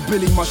 Swagger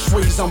Billy, my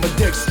shways, I'm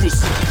ambidextrous.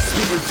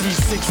 Spitting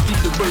 360,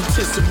 the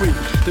rotisserie.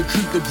 The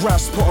creep, the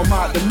grass, put them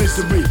out the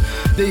misery.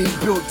 They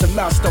ain't built to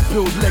last, I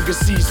build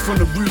legacies from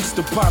the roots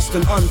to past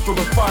and on for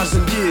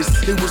 1,000 years.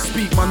 They will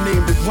speak my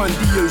name, the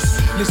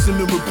grandiose. Listen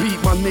and repeat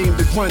my name,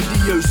 the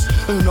grandiose.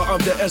 Owner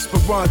of the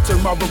Esperanto,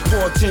 my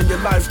report turn your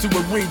life to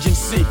a raging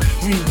sea.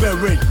 Green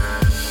beret.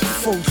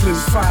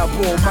 Falklands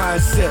fireball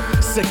mindset.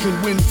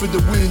 Second wind for the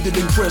wounded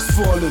and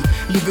crestfallen.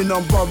 Living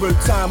on borrowed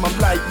time, I'm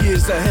light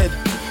years ahead.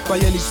 By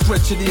any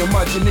stretch of the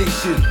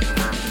imagination.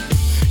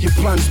 Your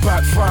plan's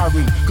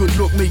backfiring. Good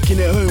luck making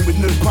it home with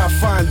no path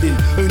finding.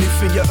 Only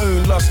for your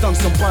own lost on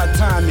some bad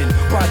timing.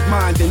 Bad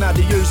minding,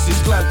 adios is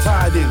glad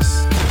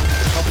tidings.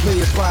 I play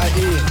it by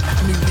ear.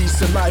 New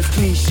lease of life,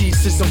 clean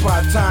sheets, it's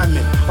about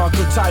timing.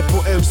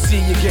 Archetypal MC,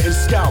 you're getting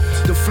scalped.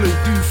 The flow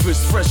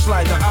doofus, fresh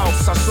like the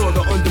Alps. I saw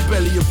the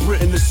underbelly of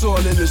Britain, the soil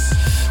in us.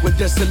 Where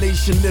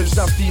desolation lives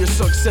after your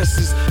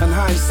successes. And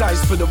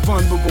hindsight's for the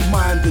vulnerable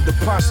minded. The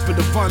past for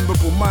the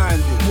vulnerable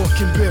minded.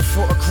 Walking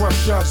barefoot across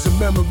shards of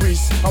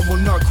memories. I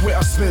will not quit,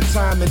 I spend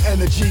time and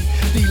energy.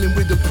 Dealing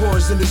with the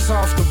poison, it's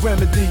half the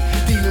remedy.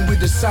 Dealing with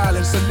the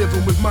silence and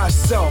living with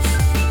myself.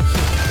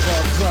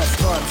 Hard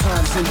graft, hard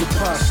times in the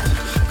past.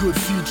 Good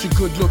future,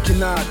 good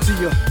looking out to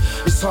you.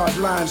 It's hard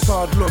lines,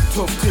 hard luck,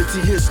 tough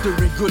titty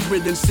history. Good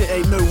riddance, it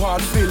ain't no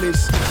hard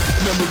feelings.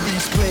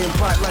 Memories playing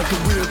back like a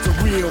reel to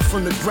reel.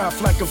 From the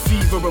graph like a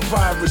fever, a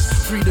virus.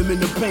 Freedom in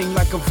the pain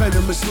like a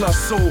venomous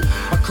lost soul.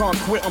 I can't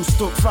quit, I'm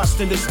stuck fast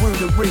in this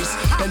wilderness race.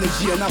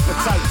 Energy and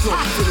appetite took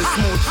for the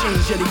small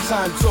change.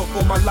 Anytime took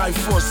all my life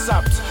force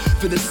sapped.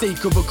 For the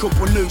sake of a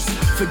couple notes.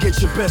 Forget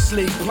your best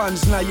laid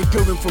plans, now you're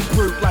going for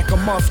broke like a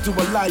moth to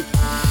a light.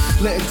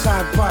 Letting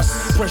time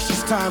pass,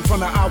 precious time from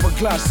the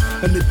hourglass.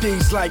 And the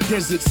days like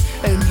deserts,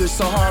 endless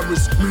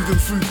Saharas.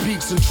 Moving through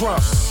peaks and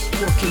troughs.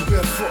 Walking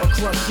barefoot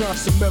across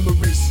shards of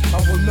memories.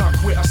 I will not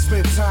quit, I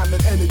spend time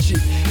and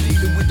energy.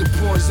 Dealing with the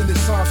poison,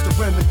 it's half the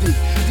remedy.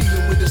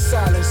 Dealing with the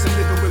silence and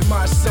living with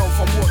myself.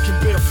 I'm walking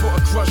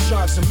barefoot across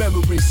shards of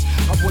memories.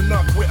 I will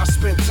not quit, I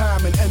spend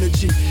time and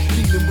energy.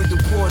 Dealing with the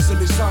poison,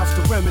 it's half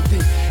the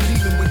remedy.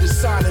 Dealing with the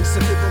silence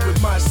and living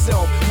with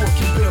myself.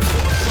 Walking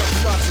barefoot across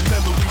shards of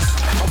memories.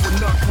 I will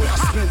not quit, I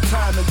spend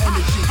time and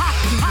energy.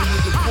 Dealing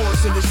with the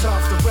poison, it's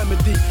half the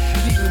remedy.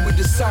 Dealing with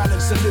the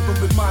silence and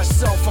living with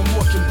myself. I'm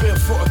walking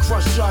barefoot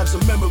across shards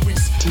of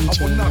memories.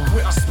 I will not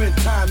quit, I spend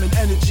time and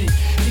energy.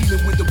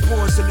 Dealing with the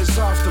poison, it's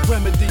half the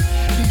remedy.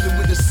 Dealing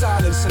with the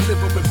silence and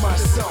living with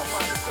myself.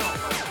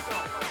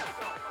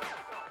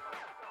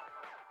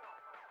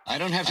 I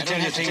don't have to tell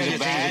you things are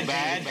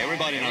bad.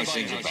 Everybody knows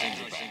things are bad.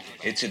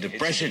 It's a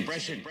depression.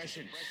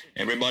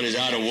 Everybody's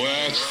out of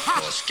work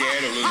or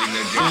scared of losing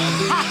their job.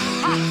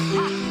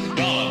 The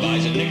dollar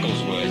buys a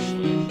nickel's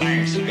worth.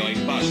 Banks are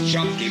going bust.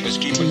 Shopkeepers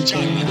keep a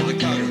tongue under the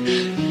counter.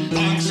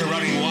 Punks are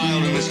running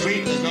wild in the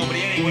street. There's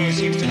nobody anywhere who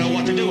seems to know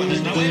what to do, and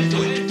there's no end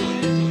to it.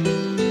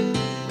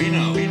 We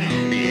know.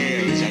 The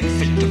air is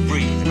unfit to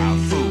breathe. Our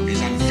food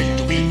is unfit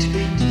to eat.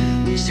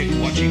 We sit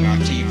watching our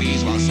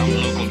TVs while some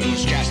local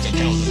newscaster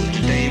tells us that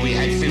today we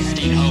had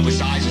 15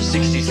 homicides and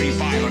 63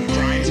 violent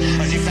crimes,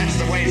 as if that's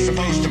the way it's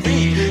supposed to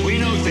be. We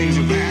know things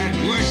are bad,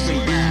 worse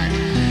than bad.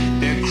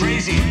 They're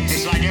crazy.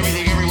 It's like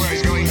everything everywhere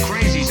is going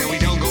crazy, so we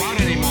don't go out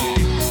anymore.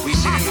 We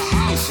sit in the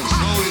house, and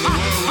slowly the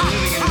world we're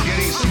living in is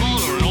getting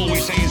smaller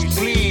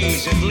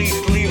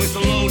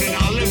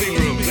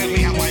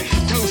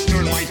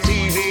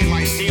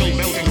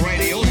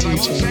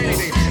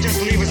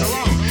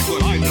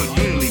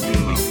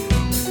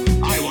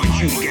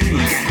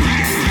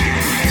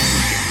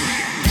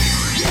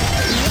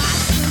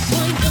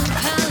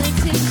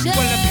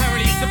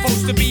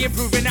to be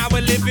improving our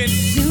living?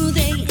 Do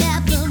they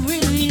ever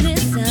really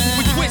listen?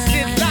 With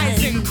twisted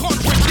lies and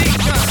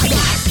contradictions.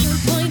 What's the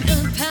point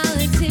of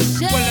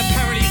politicians? Well,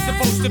 apparently it's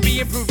supposed to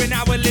be improving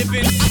our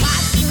living.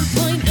 What's the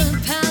point of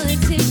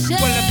politicians?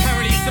 Well,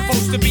 apparently it's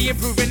supposed to be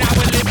improving our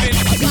living.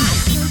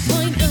 What's the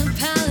point of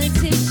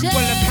politicians?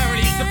 Well,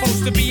 apparently it's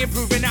supposed to be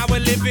improving our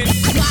living.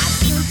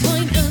 What's the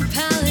point of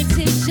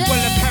politicians?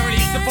 Well,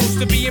 apparently it's supposed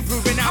to be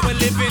improving our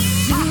living.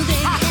 Do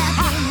they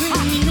ever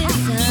really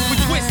listen?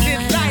 With twisted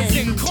lies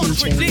and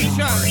contradictions.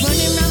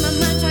 Running around my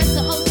mind tries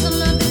to alter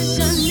my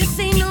vision. This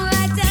ain't no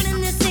right down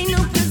and this ain't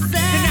no prison.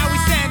 And now we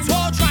stand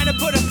tall trying to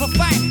put up a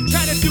fight,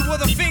 trying to do all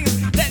the things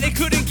that they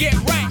couldn't get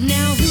right.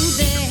 Now who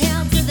the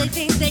hell do they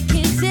think they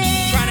can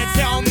take? Trying to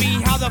tell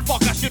me how the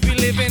fuck I should be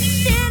living.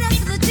 Stand up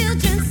for the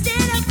children,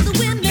 stand up for the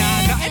women.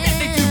 Nah, nothing that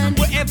they do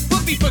will ever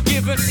be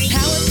forgiven.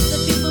 Power to the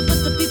people, but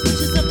the people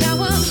choose the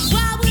power.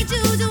 What would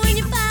you do when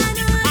you find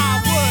out? I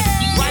would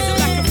rise up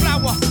like a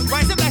flower,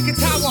 rise up like a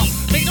tower.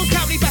 Make those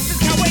cowardly bastards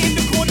cower in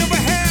the corner of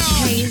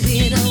hell. Hey,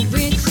 little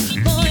rich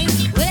boy,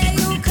 where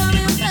you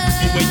coming from?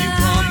 Where you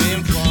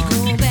coming from?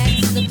 Go back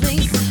to the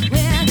place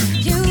where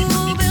you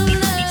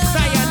belong.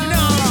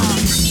 Sayonara.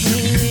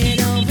 Hey,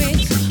 little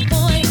rich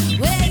boy,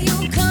 where you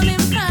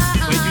coming from?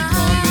 Where you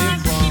coming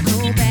from?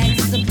 Go back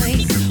to the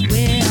place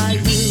where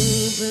you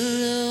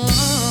belong.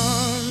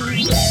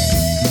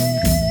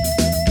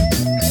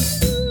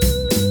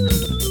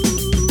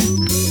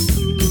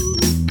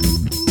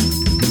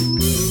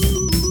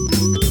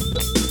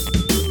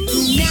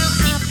 Now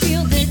I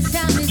feel the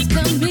time is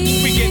coming.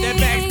 We get their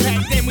bags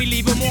packed, then we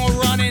leave them all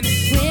running.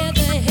 Where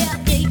the hell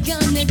they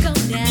gonna go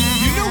now?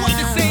 You know what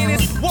the saying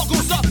is, what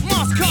goes up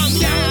must come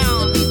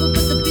down. The people,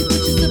 but the people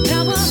choose the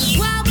power.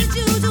 What would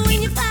you do when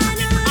you find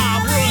out? I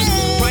would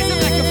rise up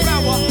like a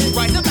flower,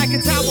 rise up like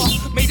a tower.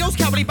 Make those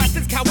cowardly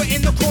bastards cower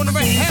in the corner of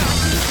hell.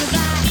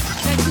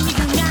 Try to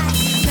unite,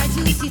 try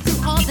to see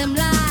through all them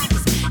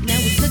lies. Now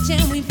we touch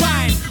and we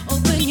find.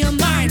 Open your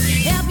mind,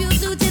 help you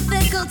through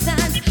difficult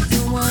times.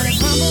 Don't wanna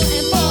crumble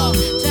and fall.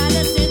 Try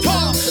to stand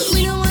tall. We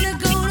don't wanna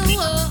go to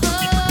war.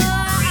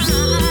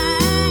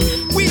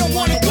 We don't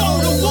wanna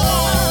go to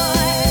war.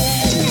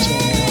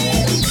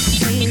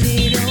 Hey,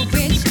 little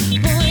rich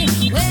boy,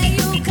 where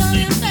you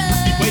coming from?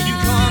 Where you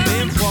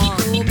coming from?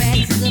 Go back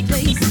to the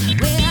place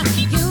where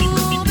you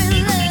belong.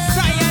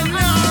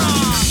 Sayonara.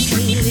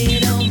 Hey,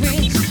 little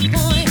rich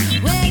boy,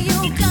 where you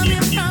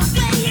coming from?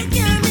 Where you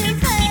coming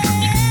from?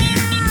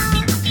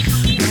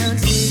 Down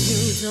to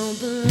you don't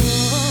belong.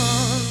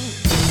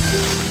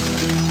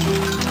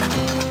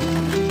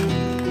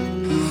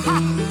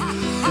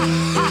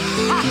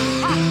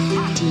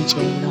 DJ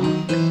Lock.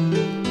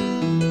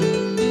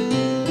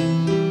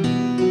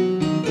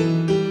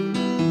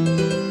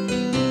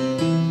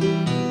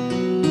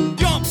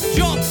 Jump,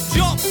 jump,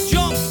 jump,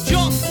 jump,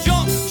 jump,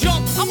 jump,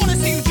 jump. I wanna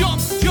see you jump,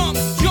 jump,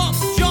 jump,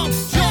 jump,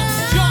 jump,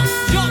 jump,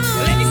 jump.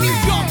 Let me see you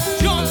jump,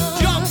 jump,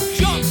 jump,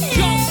 jump,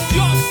 jump,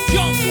 jump,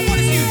 jump. I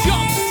wanna see you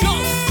jump,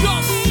 jump,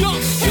 jump, jump,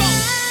 jump.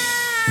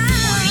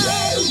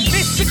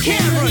 Mr.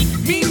 Cameron,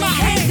 me my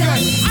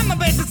handgun. I'm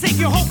about to take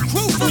your whole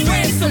crew for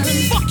ransom.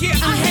 Fuck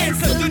yeah, I'm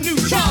handsome, the new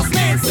Charles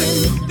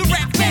Manson, the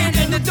rap band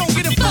and the don't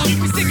get a fuck.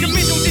 We stick a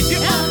middle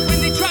digit up when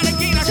they try to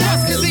gain our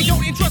trust, 'cause they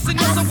don't entrust in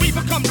us, so we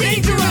become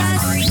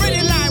dangerous.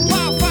 Ready line,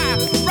 wildfire,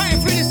 right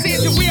through the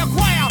scenes that we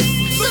acquire.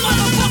 The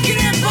motherfucking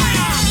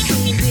empire.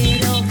 Hey,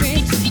 little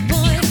rich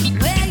boy,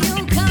 where you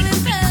coming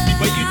from?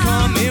 Where you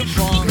coming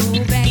from?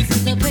 Go back to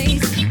the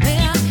place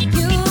where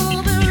you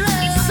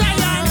belong.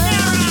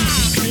 Sayonara.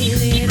 Hey,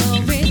 little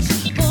rich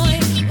boy,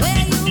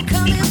 where you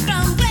coming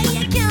from? Where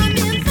you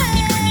coming from?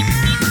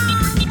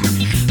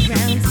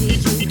 Round here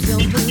you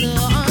don't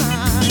belong.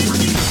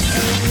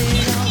 Hey,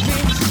 little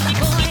rich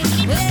boy,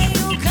 where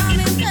you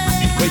coming from?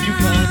 Where you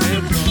coming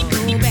from?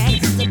 Go back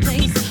to the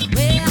place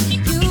where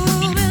you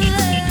belong.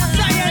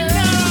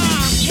 Sayonara.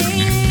 Hey,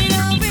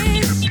 little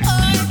rich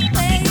boy,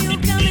 where you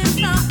coming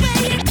from?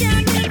 Where you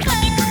coming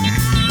from?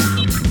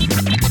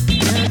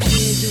 Round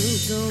here you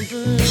don't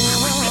belong.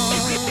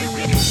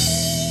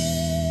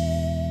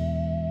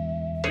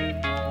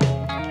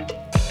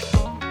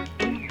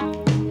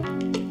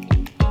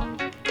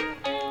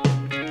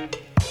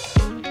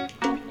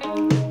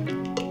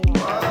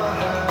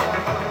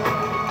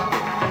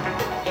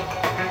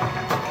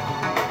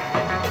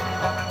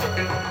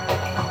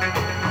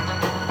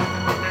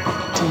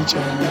 DJ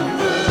Lock.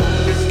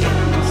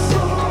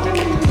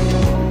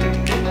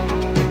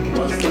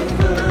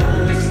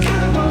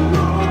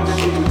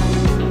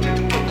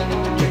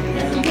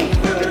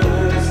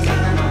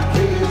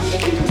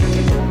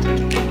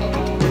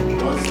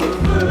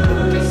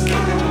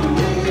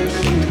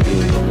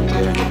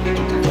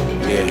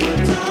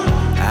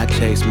 I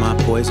chase my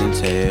poison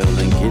tail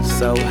and get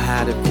so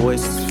high that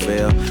voices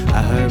fail.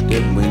 I heard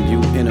that when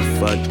you in a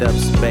fucked up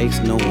space,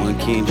 no one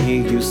can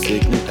hear you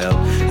signal help.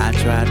 I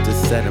tried to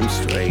set them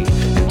straight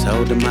and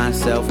Told them I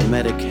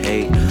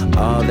self-medicate.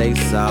 All they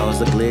saw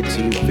was a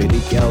glitchy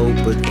video,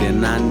 but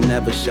then I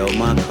never show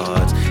my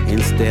cards.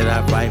 Instead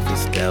I write for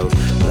stealth.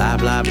 Blah,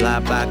 blah, blah,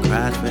 blah,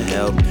 cries for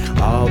help.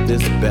 All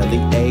this belly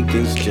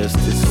aching's just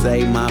to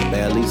say my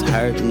belly's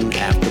hurting.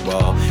 After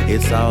all,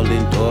 it's all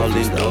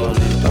indulgent.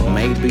 But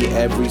maybe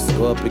every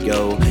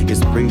Scorpio is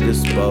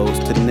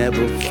predisposed to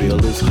never feel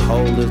as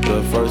whole as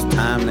the first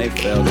time they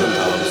felt the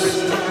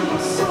most.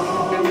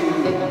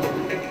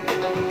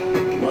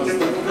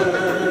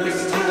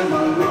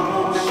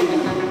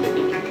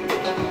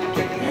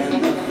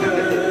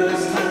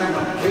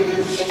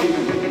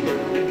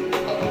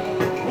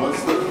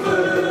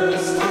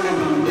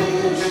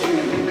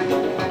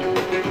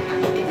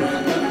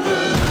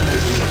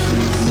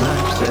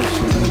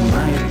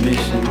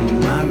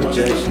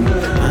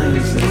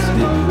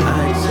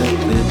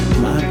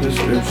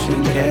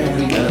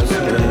 Carry us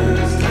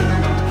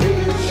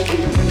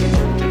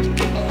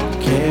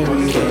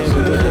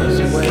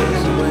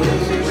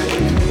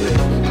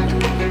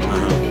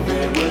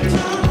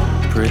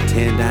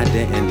Pretend I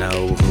didn't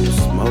know who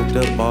smoked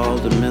up all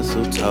the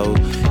mistletoe.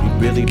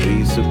 You'd really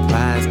be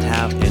surprised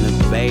how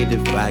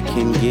innovative I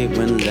can get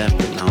when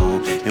left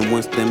alone. And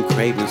once them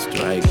cravings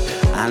strike,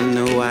 I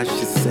know I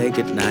should say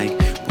goodnight.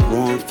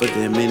 Born for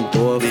them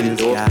endorphins,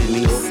 got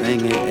me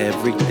singing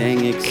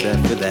everything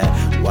except for that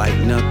white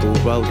knuckle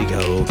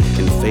rodeo.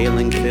 And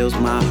failing fills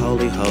my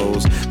holy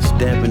holes.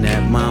 Stepping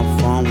at my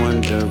phone,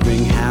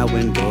 wondering how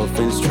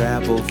endorphins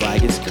travel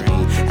via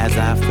screen. As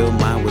I feel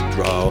my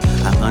withdrawal,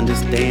 I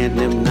understand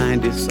them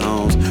 90s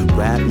songs.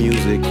 Rap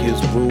music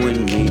has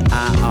ruined me.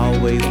 I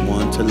always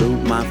want to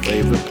loop my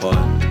favorite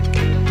part.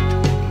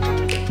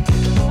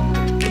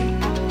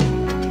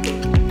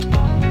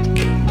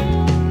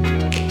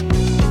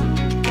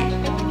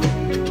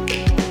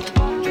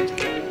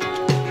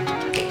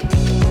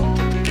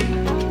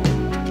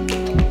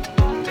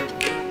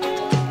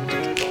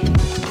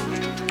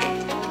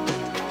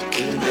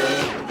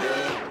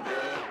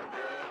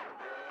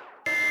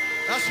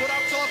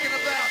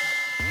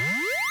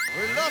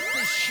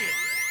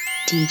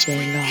 DJ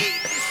Lock.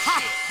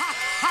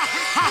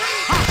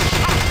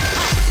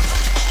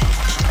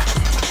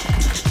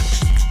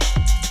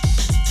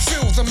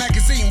 Fill the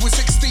magazine with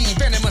 16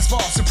 venomous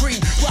bars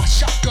supreme. Rush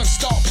shotgun,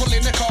 start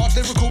pulling the card,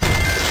 lyrical.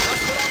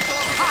 That's what I'm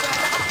talking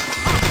about.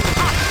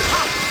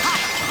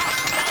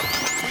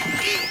 We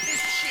eat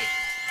this shit.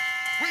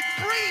 We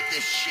breathe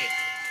this shit.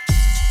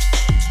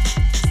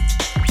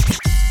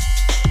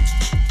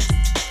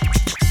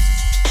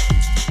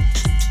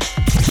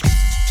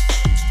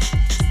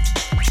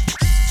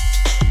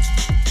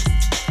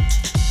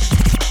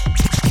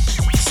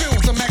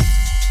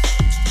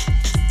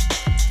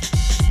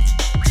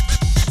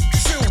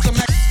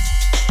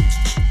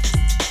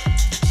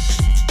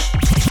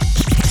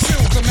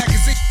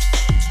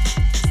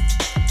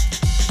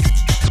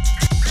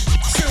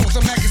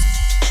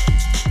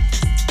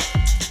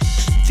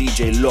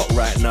 Lock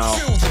right now.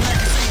 Fill the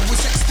magazine with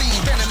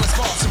 16 venomous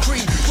bars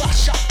supreme.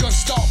 Rush shotgun,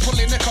 start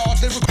pulling the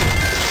card, lyrical.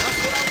 That's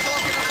what I'm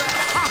talking about.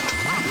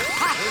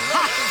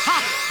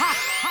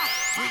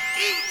 We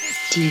eat this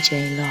shit.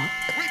 DJ Lock.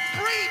 We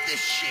breathe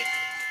this shit.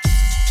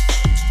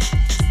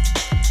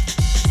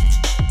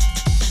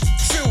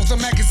 Fill the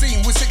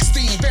magazine with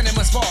 16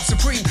 venomous bars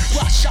supreme.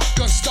 Rush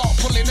shotgun, start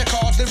pulling the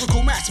card,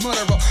 lyrical mass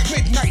murderer.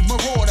 Midnight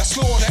marauder,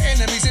 slaughter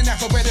enemies in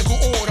alphabetical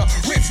order.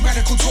 With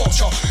radical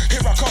torture.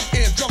 Here I come,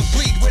 eardrum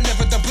bleed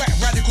whenever the black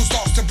radical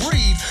starts to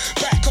breathe.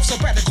 Back off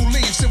sabbatical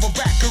leave,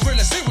 silverback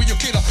gorilla, serial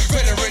killer,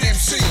 veteran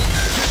MC.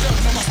 You don't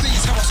know my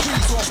steez, how I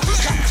squeeze off.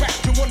 Cut back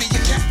to one of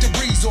your captain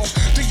breeze off.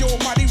 The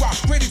almighty rock,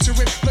 ready to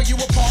rip, blow you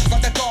apart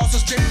like the Gaza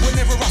Strip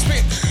whenever I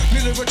spit.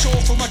 Literature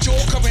from my jaw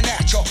coming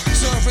at ya.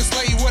 Serve and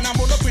slay when I'm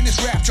all up in this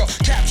rapture.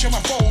 Capture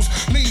my foes,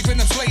 leaving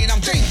them slain,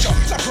 I'm danger.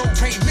 Like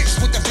propane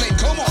mixed with the flame,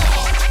 come on.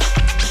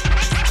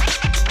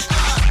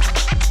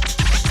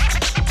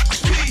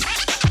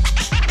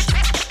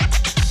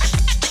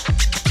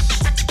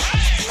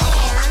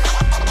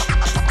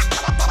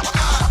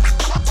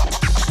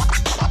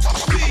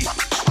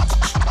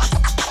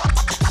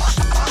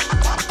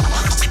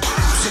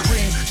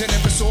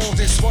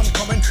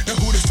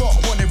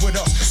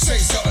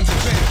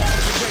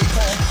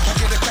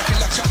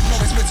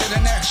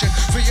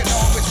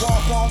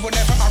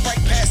 Whenever I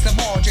write past the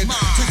margin,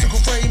 physical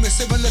frame is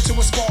similar to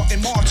a Spartan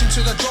marching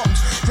to the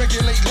drums.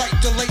 Regulate like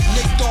the late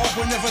Nate Dogg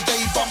whenever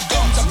they bump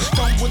guns. I'm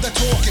done with the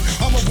talking.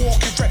 I'm a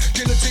walking threat.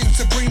 Guillotine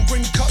supreme,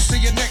 bring cuts to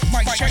your neck.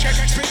 Mic check.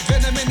 Spit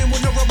venom in with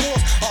no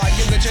remorse. I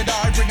am the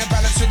Jedi, bring a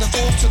balance to the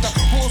force. To the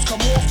rules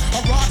come off. I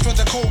ride for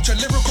the culture,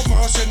 lyrical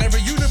mercenary,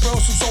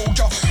 universal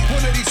soldier.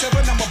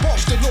 187, I'm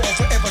above the law.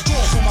 Forever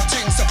draw for my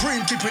team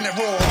supreme, keeping it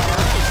raw.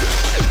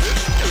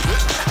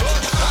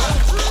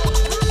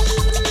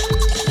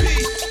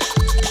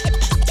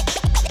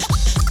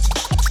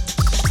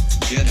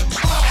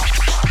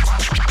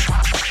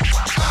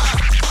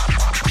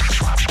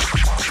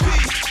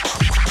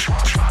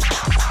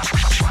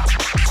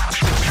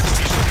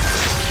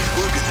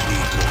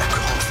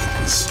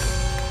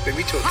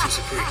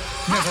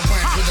 Never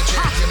ran with a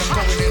champion, I'm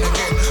going in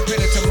again.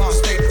 Better to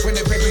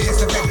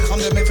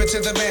to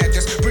the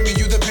madness, bringing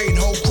you the pain,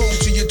 whole crew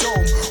to your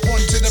dome.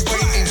 One to the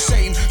brain,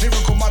 insane.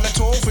 Lyrical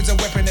Molotov is a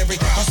weaponry.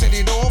 I set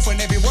it off on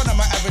every one of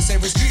my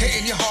adversaries,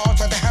 hitting you hard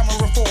like the hammer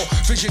of Thor.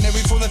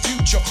 Visionary for the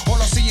future,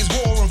 all I see is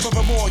war, and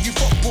furthermore, you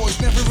fuck boys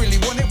never really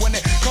want it. When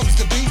it comes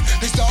to beef,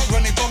 they start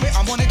running from it.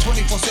 I'm on it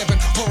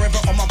 24/7, forever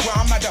on my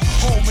grind. Matter,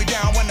 hold me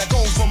down when I go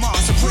for mine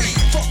supreme.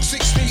 Fuck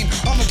 16,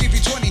 I'ma give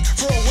you 20.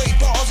 Throw away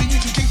bars and you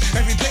can keep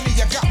every penny.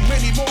 I got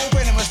many more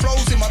venomous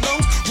flows in my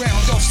lungs.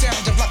 Round off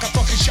sounds of like a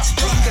fucking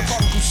shotgun. The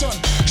vocal son,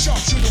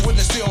 sharpshooter with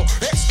a steel.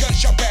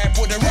 Ex-gunshot bad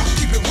boy, the rock,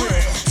 keep it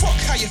real. Fuck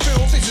how you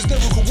feel, this is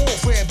lyrical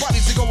warfare.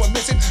 Bodies are going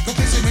missing, for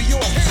pissing me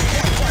off.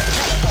 Point right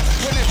caliber,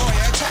 whenever I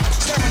attack.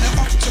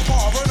 Stamina up to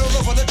par, run all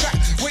over the track.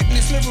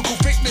 Witness lyrical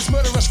thickness,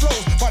 murderous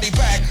flows. Body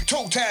bag,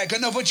 toe tag,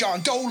 another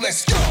John Doe,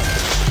 let's go.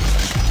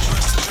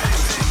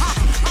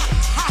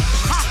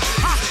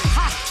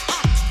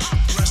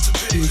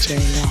 DJ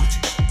Lock.